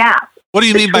massive gap. What do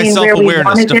you mean by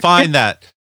self-awareness? Define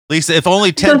that. Lisa, if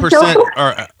only 10%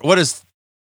 or what is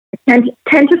 10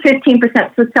 to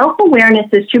 15%. So self-awareness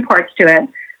is two parts to it.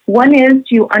 One is, do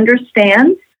you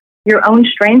understand your own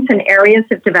strengths and areas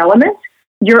of development,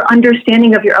 your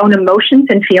understanding of your own emotions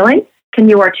and feelings? Can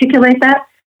you articulate that?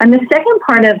 And the second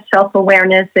part of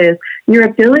self-awareness is your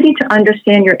ability to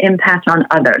understand your impact on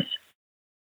others.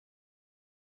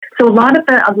 So a lot of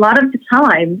the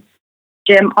time,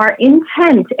 Jim, our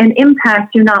intent and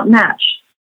impact do not match.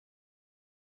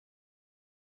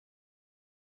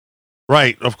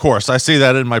 Right, of course. I see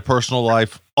that in my personal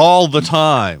life all the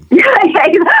time.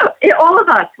 All of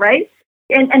us, right?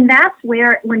 And that's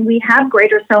where, when we have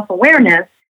greater self-awareness,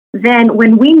 then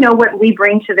when we know what we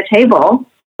bring to the table,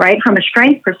 right, from a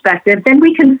strength perspective, then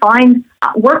we can find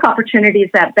work opportunities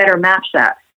that better match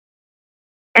that.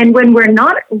 And when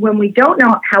we don't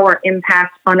know how our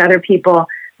impact on other people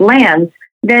lands,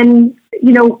 then,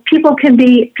 people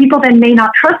then may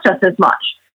not trust us as much.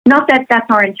 Not that that's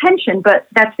our intention, but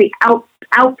that's the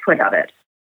output of it.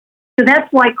 So that's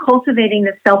why cultivating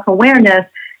the self-awareness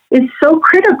is so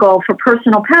critical for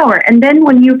personal power. And then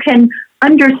when you can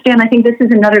understand, I think this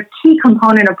is another key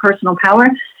component of personal power,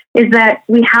 is that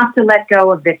we have to let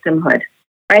go of victimhood,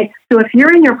 right? So if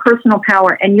you're in your personal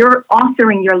power and you're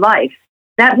authoring your life,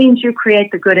 that means you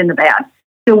create the good and the bad.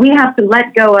 So we have to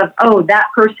let go of, oh, that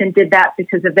person did that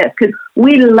because of this. Because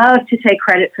we love to take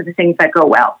credit for the things that go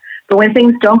well. But when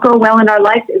things don't go well in our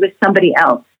life, it was somebody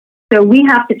else. So we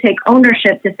have to take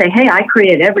ownership to say, hey, I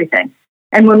created everything.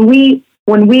 And when we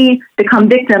become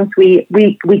victims, we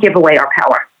give away our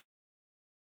power.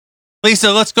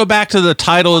 Lisa, let's go back to the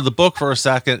title of the book for a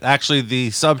second. Actually,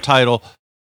 the subtitle,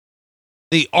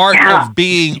 The Art of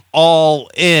Being All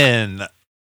In.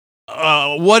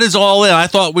 What is all in? I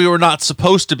thought we were not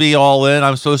supposed to be all in.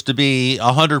 I'm supposed to be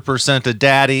 100% a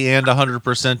daddy and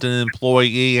 100% an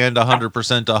employee and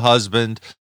 100% a husband.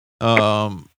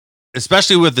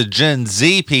 Especially with the Gen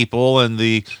Z people and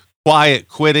the quiet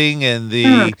quitting and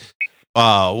the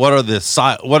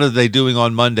what are they doing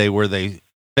on Monday where they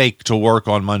fake to work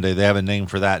on Monday? They have a name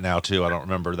for that now too. I don't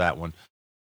remember that one.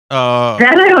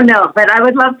 That I don't know, but I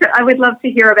would love to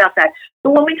hear about that.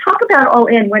 But when we talk about all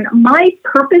in, when my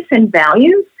purpose and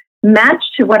values match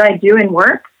to what I do in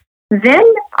work, then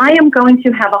I am going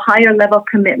to have a higher level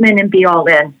commitment and be all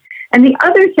in. And the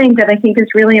other thing that I think is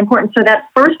really important, so that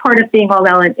first part of being all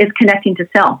in is connecting to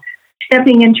self,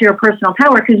 stepping into your personal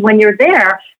power, because when you're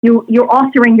there, you're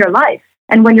authoring your life.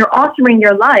 And when you're authoring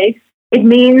your life, it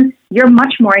means you're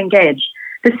much more engaged.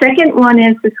 The second one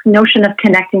is this notion of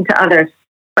connecting to others,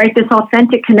 right? This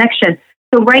authentic connection.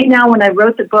 So right now, when I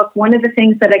wrote the book, one of the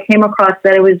things that I came across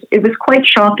that it was quite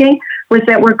shocking was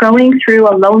that we're going through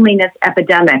a loneliness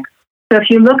epidemic. So if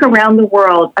you look around the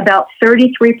world, about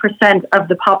 33% of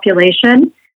the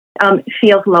population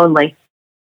feels lonely.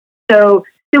 So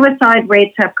suicide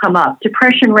rates have come up,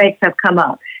 depression rates have come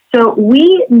up. So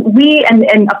we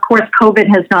and of course, COVID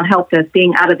has not helped us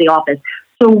being out of the office.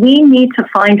 So we need to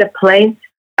find a place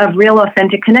of real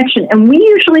authentic connection. And we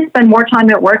usually spend more time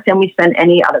at work than we spend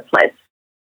any other place.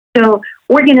 So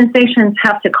organizations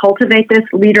have to cultivate this,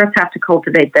 leaders have to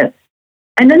cultivate this.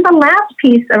 And then the last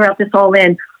piece about this all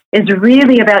in is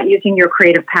really about using your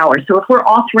creative power. So if we're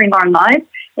authoring our lives,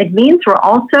 it means we're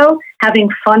also having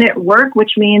fun at work,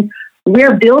 which means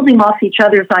we're building off each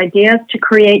other's ideas to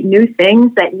create new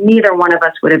things that neither one of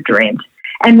us would have dreamed.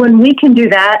 And when we can do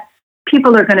that,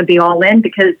 people are going to be all in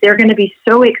because they're going to be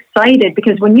so excited,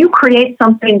 because when you create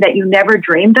something that you never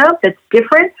dreamed of that's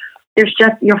different,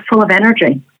 you're full of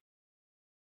energy.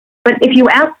 But if you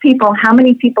ask people how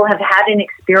many people have had an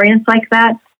experience like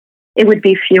that, it would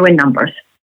be few in numbers.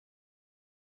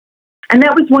 And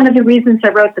that was one of the reasons I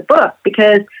wrote the book,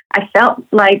 because I felt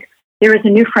like there is a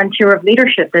new frontier of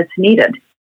leadership that's needed,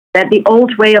 that the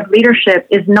old way of leadership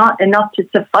is not enough to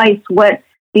suffice what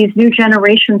these new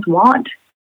generations want,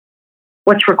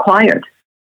 what's required.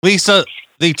 Lisa,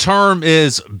 the term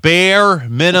is bare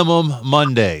minimum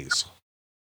Mondays.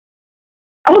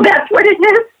 Oh, that's what it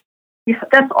is? Yeah,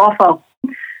 that's awful.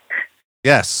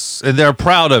 Yes, and they're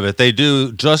proud of it. They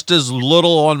do just as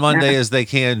little on Monday as they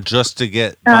can just to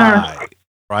get by,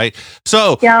 right?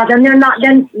 So yeah, then they're not.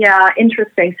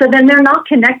 Interesting. So then they're not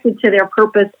connected to their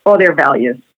purpose or their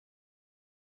values.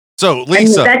 So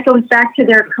Lisa, and that goes back to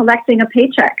their collecting a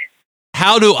paycheck.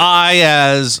 How do I,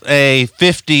 as a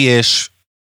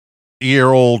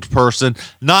 50-ish-year-old person,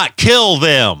 not kill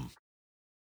them?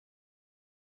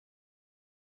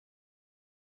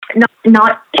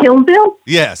 Not kill them?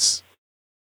 Yes.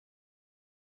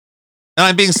 And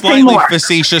I'm being slightly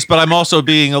facetious, but I'm also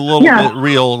being a little bit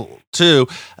real, too.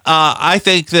 I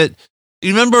think that,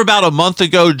 you remember about a month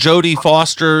ago, Jodie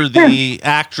Foster, the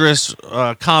actress,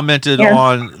 commented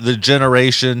on the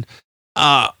generation.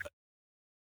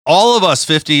 All of us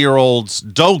 50-year-olds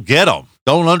don't get them,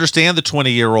 don't understand the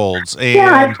 20-year-olds,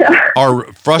 and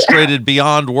are frustrated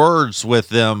beyond words with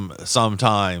them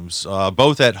sometimes,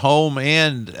 both at home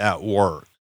and at work.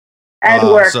 At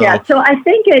work, So I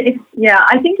think I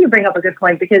think you bring up a good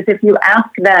point, because if you ask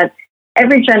that,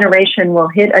 every generation will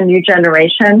hit a new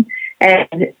generation,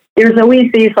 and there's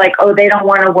always these like, oh, they don't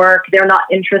want to work, they're not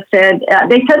interested.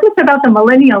 They said this about the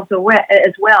millennials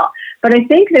as well. But I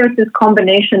think there's this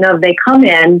combination of, they come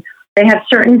in, they have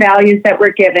certain values that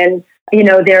were given. You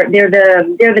know, they're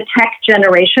the tech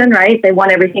generation, right? They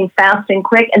want everything fast and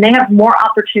quick, and they have more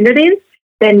opportunities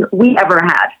than we ever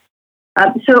had.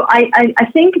 So I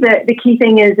think that the key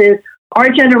thing is our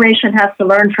generation has to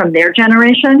learn from their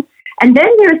generation. And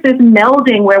then there's this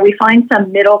melding where we find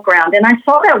some middle ground. And I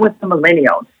saw that with the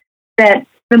millennials, that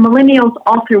the millennials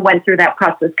also went through that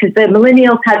process, because the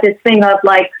millennials had this thing of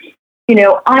like, you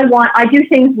know, I do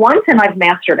things once and I've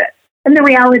mastered it. And the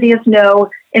reality is, no,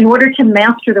 in order to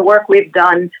master the work we've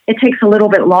done, it takes a little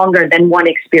bit longer than one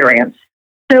experience.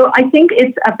 So I think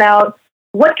it's about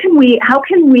how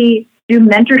can we do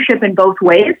mentorship in both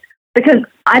ways? Because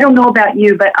I don't know about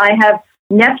you, but I have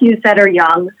nephews that are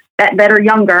young, that are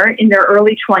younger, in their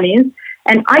early 20s,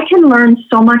 And I can learn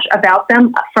so much about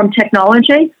them from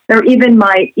technology, or even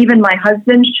my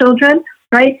husband's children,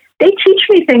 right? They teach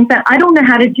me things that I don't know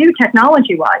how to do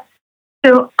technology-wise.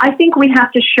 So I think we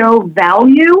have to show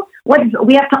value.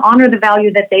 We have to honor the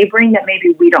value that they bring that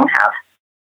maybe we don't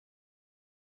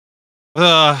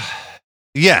have.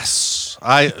 Yes,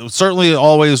 I certainly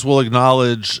always will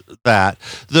acknowledge that.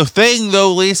 The thing,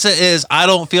 though, Lisa, is I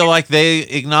don't feel like they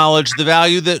acknowledge the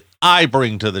value that I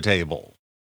bring to the table,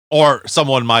 or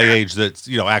someone my age that's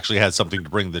actually has something to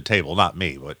bring to the table. Not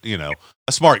me, but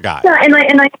a smart guy. Yeah,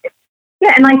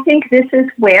 and I think this is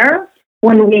where,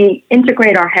 when we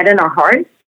integrate our head and our heart,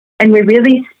 and we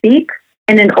really speak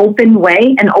in an open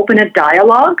way and open a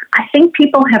dialogue, I think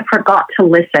people have forgot to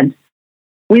listen.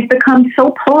 We've become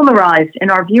so polarized in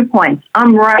our viewpoints.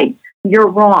 I'm right, you're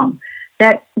wrong,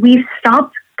 that we've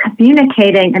stopped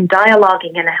communicating and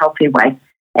dialoguing in a healthy way.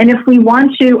 And if we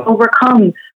want to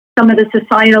overcome some of the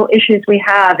societal issues we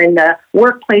have and the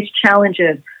workplace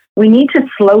challenges, we need to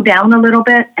slow down a little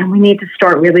bit, and we need to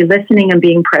start really listening and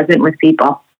being present with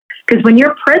people. Because when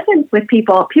you're present with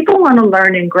people, people want to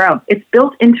learn and grow. It's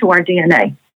built into our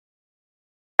DNA.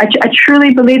 I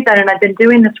truly believe that, and I've been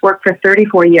doing this work for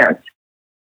 34 years.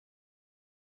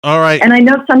 All right. And I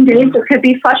know some days it could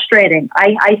be frustrating.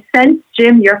 I sense,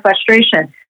 Jim, your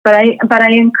frustration. But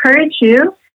I encourage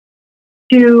you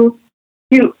to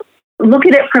look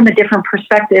at it from a different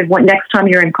perspective next time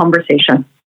you're in conversation.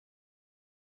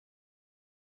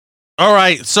 All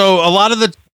right. So a lot of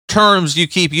the terms you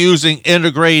keep using,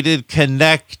 integrated,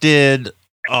 connected,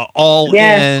 all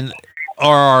in,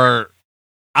 are,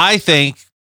 I think,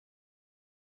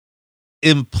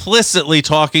 implicitly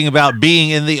talking about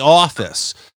being in the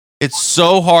office. It's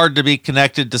so hard to be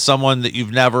connected to someone that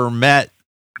you've never met,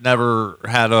 never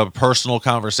had a personal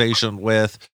conversation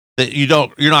with, that you're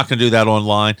not going to do that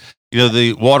online.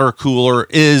 The water cooler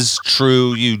is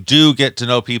true. You do get to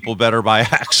know people better by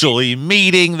actually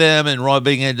meeting them and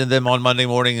rubbing into them on Monday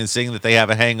morning and seeing that they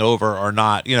have a hangover or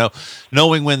not,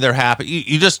 knowing when they're happy.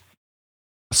 You just,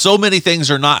 so many things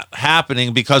are not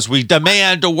happening because we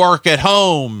demand to work at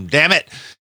home. Damn it.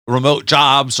 Remote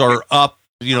jobs are up.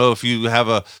 If you have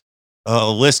a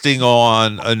listing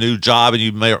on a new job and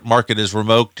you mark it as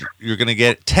remote, you're going to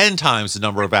get 10 times the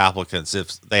number of applicants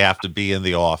if they have to be in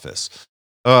the office.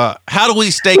 How do we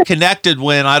stay connected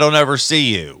when I don't ever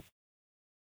see you?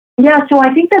 Yeah, so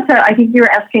I think I think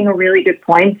you're asking a really good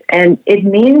point, and it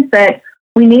means that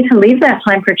we need to leave that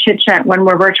time for chit chat when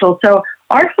we're virtual. So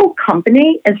our whole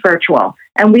company is virtual,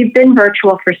 and we've been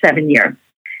virtual for 7 years.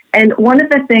 And one of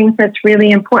the things that's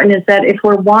really important is that if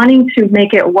we're wanting to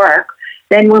make it work,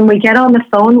 then when we get on the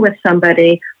phone with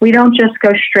somebody, we don't just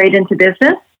go straight into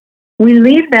business. We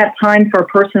leave that time for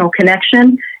personal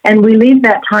connection, and we leave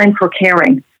that time for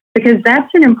caring, because that's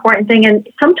an important thing. And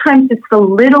sometimes it's the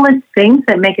littlest things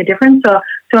that make a difference. So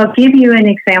I'll give you an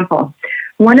example.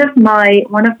 One of my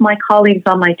colleagues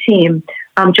on my team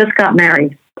just got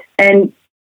married, and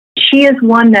she is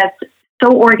one that's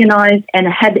so organized and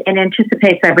ahead and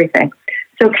anticipates everything.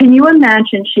 So can you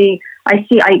imagine?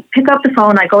 I pick up the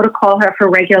phone, I go to call her for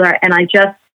regular, and I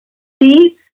just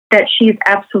see that she's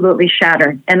absolutely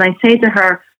shattered. And I say to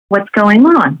her, "What's going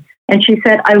on?" And she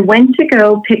said, "I went to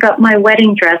go pick up my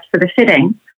wedding dress for the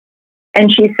fitting."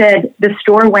 And she said, "The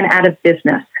store went out of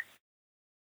business."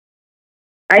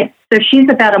 Right? So she's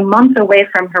about a month away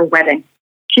from her wedding.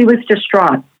 She was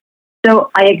distraught.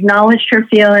 So I acknowledged her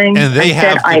feelings. And they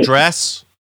have the dress?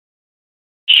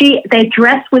 The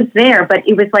dress was there, but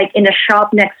it was like in a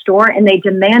shop next door, and they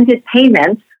demanded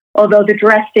payment, although the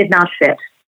dress did not fit.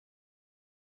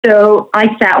 So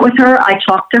I sat with her. I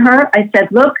talked to her. I said,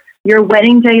 "Look, your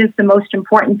wedding day is the most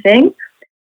important thing.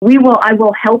 I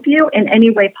will help you in any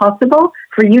way possible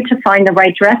for you to find the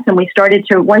right dress." And we started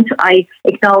to, once I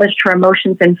acknowledged her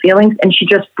emotions and feelings, and she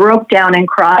just broke down and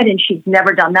cried, and she's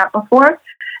never done that before.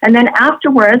 And then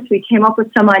afterwards, we came up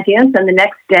with some ideas. And the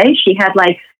next day,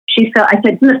 I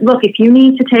said, "Look, if you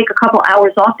need to take a couple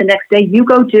hours off the next day, you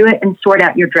go do it and sort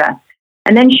out your dress."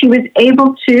 And then she was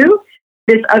able to,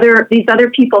 these other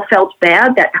people felt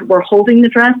bad that were holding the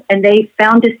dress, and they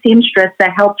found a seamstress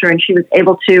that helped her, and they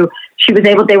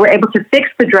were able to fix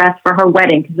the dress for her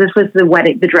wedding, because this was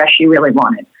the dress she really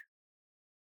wanted.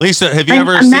 Lisa, have you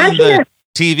ever seen the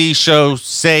TV show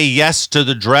Say Yes to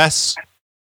the Dress?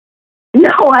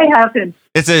 No, I haven't.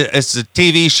 It's a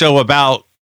TV show about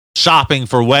shopping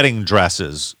for wedding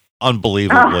dresses,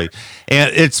 unbelievably.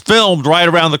 And it's filmed right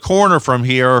around the corner from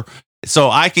here, so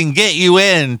I can get you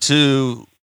in to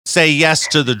say yes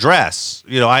to the dress.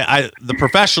 The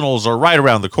professionals are right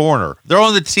around the corner. They're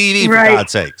on the TV, for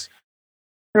God's sakes.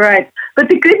 Right. But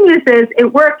the good news is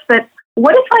it works, but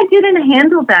what if I didn't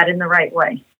handle that in the right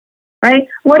way? Right?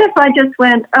 What if I just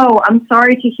went, oh, I'm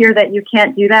sorry to hear that you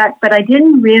can't do that, but I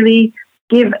didn't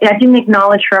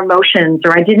acknowledge her emotions,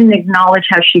 or I didn't acknowledge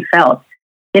how she felt.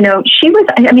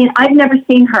 I've never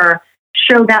seen her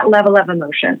show that level of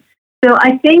emotion. So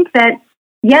I think that,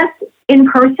 yes, in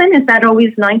person, is that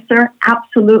always nicer?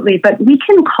 Absolutely. But we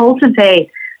can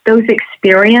cultivate those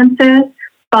experiences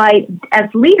by, as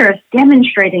leaders,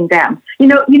 demonstrating them. You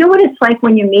know what it's like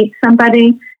when you meet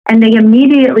somebody and they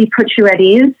immediately put you at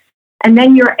ease, and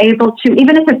then you're able to,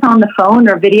 even if it's on the phone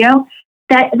or video,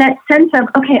 that sense of,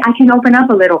 okay, I can open up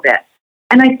a little bit.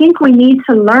 And I think we need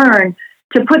to learn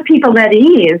to put people at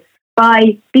ease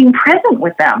by being present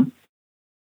with them.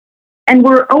 And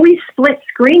we're always split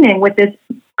screening with this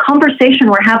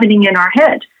conversation we're having in our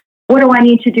head. What do I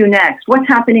need to do next? What's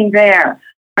happening there?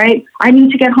 Right? I need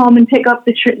to get home and pick up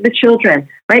the children.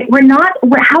 Right?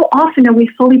 How often are we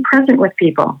fully present with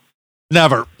people?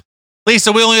 Never.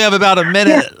 Lisa, we only have about a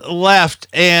minute left,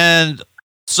 and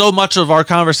so much of our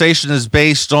conversation is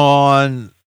based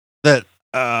on that.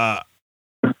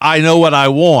 I know what I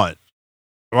want,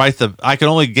 right? I can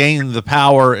only gain the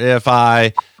power if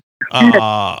I,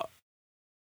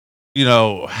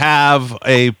 have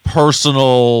a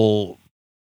personal,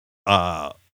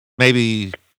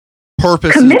 maybe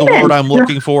purpose Commitment. is the word I'm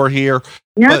looking for here.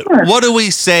 Yeah. But what do we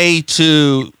say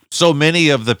to so many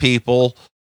of the people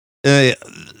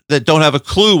that don't have a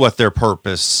clue what their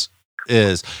purpose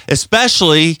is,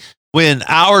 especially when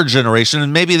our generation,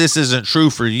 and maybe this isn't true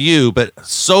for you, but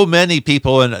so many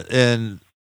people in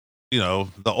the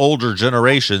older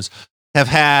generations have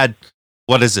had,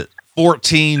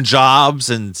 14 jobs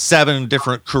and 7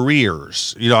 different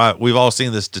careers. We've all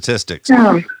seen the statistics.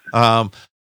 Yeah.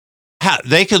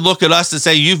 They could look at us and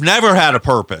say, you've never had a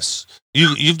purpose.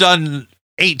 You've done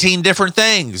 18 different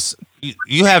things.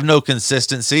 You have no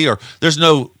consistency, or there's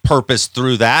no purpose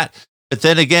through that. But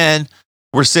then again,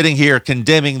 we're sitting here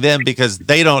condemning them because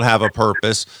they don't have a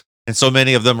purpose. And so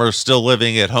many of them are still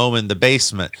living at home in the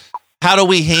basement. How do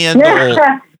we handle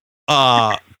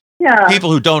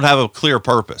people who don't have a clear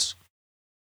purpose?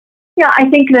 Yeah, I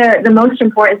think the most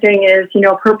important thing is,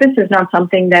 purpose is not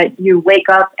something that you wake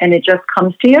up and it just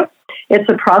comes to you. It's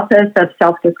a process of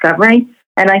self-discovery.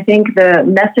 And I think the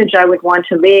message I would want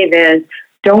to leave is,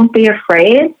 don't be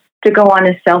afraid to go on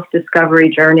a self-discovery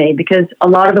journey, because a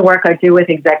lot of the work I do with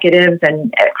executives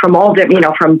and from all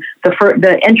from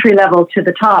the entry level to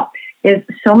the top is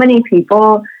so many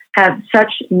people have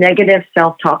such negative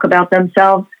self-talk about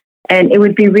themselves. And it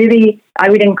would be I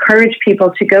would encourage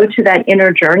people to go to that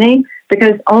inner journey,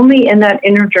 because only in that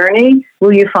inner journey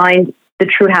will you find the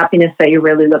true happiness that you're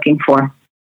really looking for.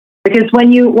 Because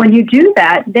when you do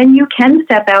that, then you can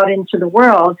step out into the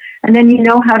world, and then you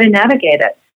know how to navigate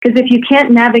it. Because if you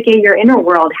can't navigate your inner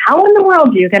world, how in the world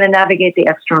are you going to navigate the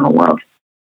external world?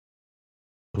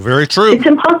 Very true. It's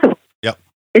impossible. Yep.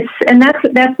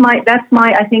 That's my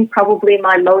I think probably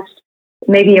my most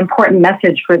maybe important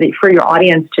message for your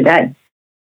audience today.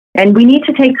 And we need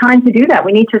to take time to do that.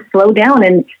 We need to slow down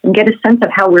and get a sense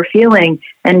of how we're feeling,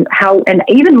 and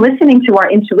even listening to our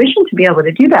intuition to be able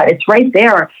to do that. It's right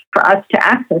there for us to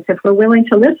access if we're willing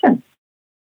to listen.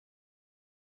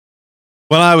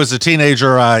 When I was a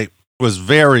teenager, I was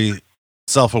very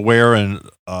self-aware and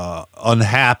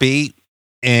unhappy,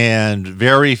 and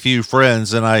very few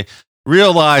friends. And I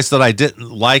realized that I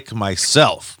didn't like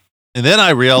myself. And then I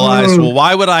realized, well,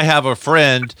 why would I have a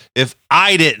friend if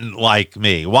I didn't like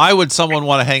me? Why would someone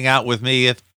want to hang out with me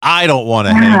if I don't want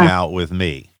to hang out with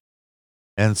me?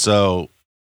 And so,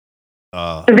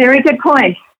 it's a very good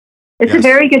point. It's a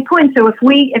very good point. So if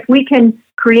we can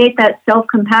create that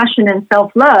self-compassion and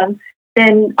self-love,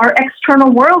 then our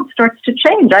external world starts to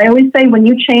change. I always say, when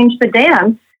you change the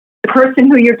dance, the person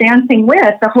who you're dancing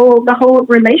with, the whole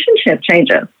relationship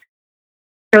changes.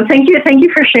 So thank you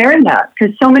for sharing that,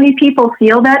 because so many people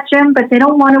feel that, Jim, but they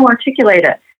don't want to articulate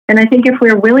it. And I think if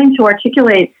we're willing to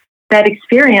articulate that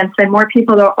experience, then more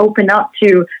people will open up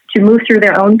to move through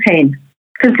their own pain.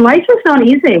 Because life is not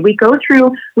easy. We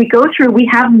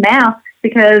have masks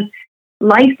because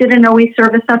life didn't always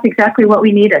serve us up exactly what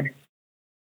we needed.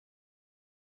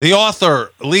 The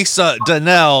author, Lisa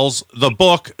Danels, the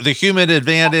book, The Human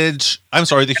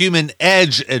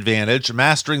Edge Advantage,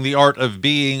 Mastering the Art of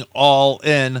Being All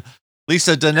In.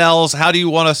 Lisa Danels, how do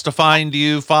you want us to find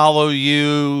you, follow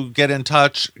you, get in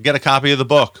touch, get a copy of the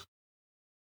book?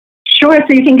 Sure.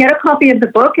 So you can get a copy of the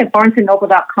book at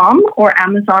barnesandnoble.com or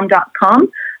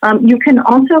amazon.com. You can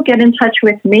also get in touch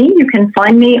with me. You can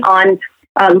find me on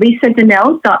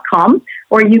lisadanels.com,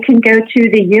 or you can go to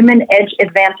the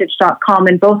humanedgeadvantage.com.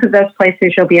 In both of those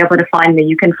places, you'll be able to find me.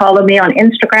 You can follow me on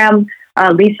Instagram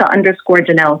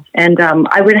Lisa_Danels. And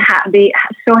I would be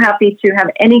so happy to have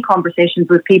any conversations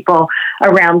with people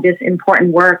around this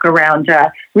important work, around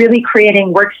really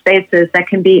creating workspaces that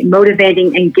can be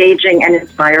motivating, engaging, and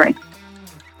inspiring.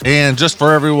 And just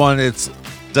for everyone, it's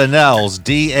Danels,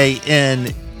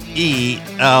 Danels,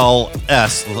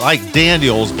 like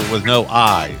Daniels, but with no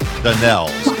I.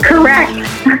 Danels. Correct.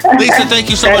 Lisa, thank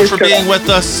you so much for being with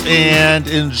us, and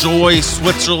enjoy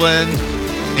Switzerland.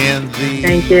 And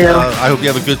thank you. I hope you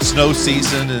have a good snow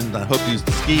season, and I hope you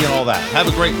ski and all that. Have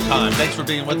a great time. Thanks for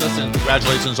being with us, and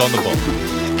congratulations on the book.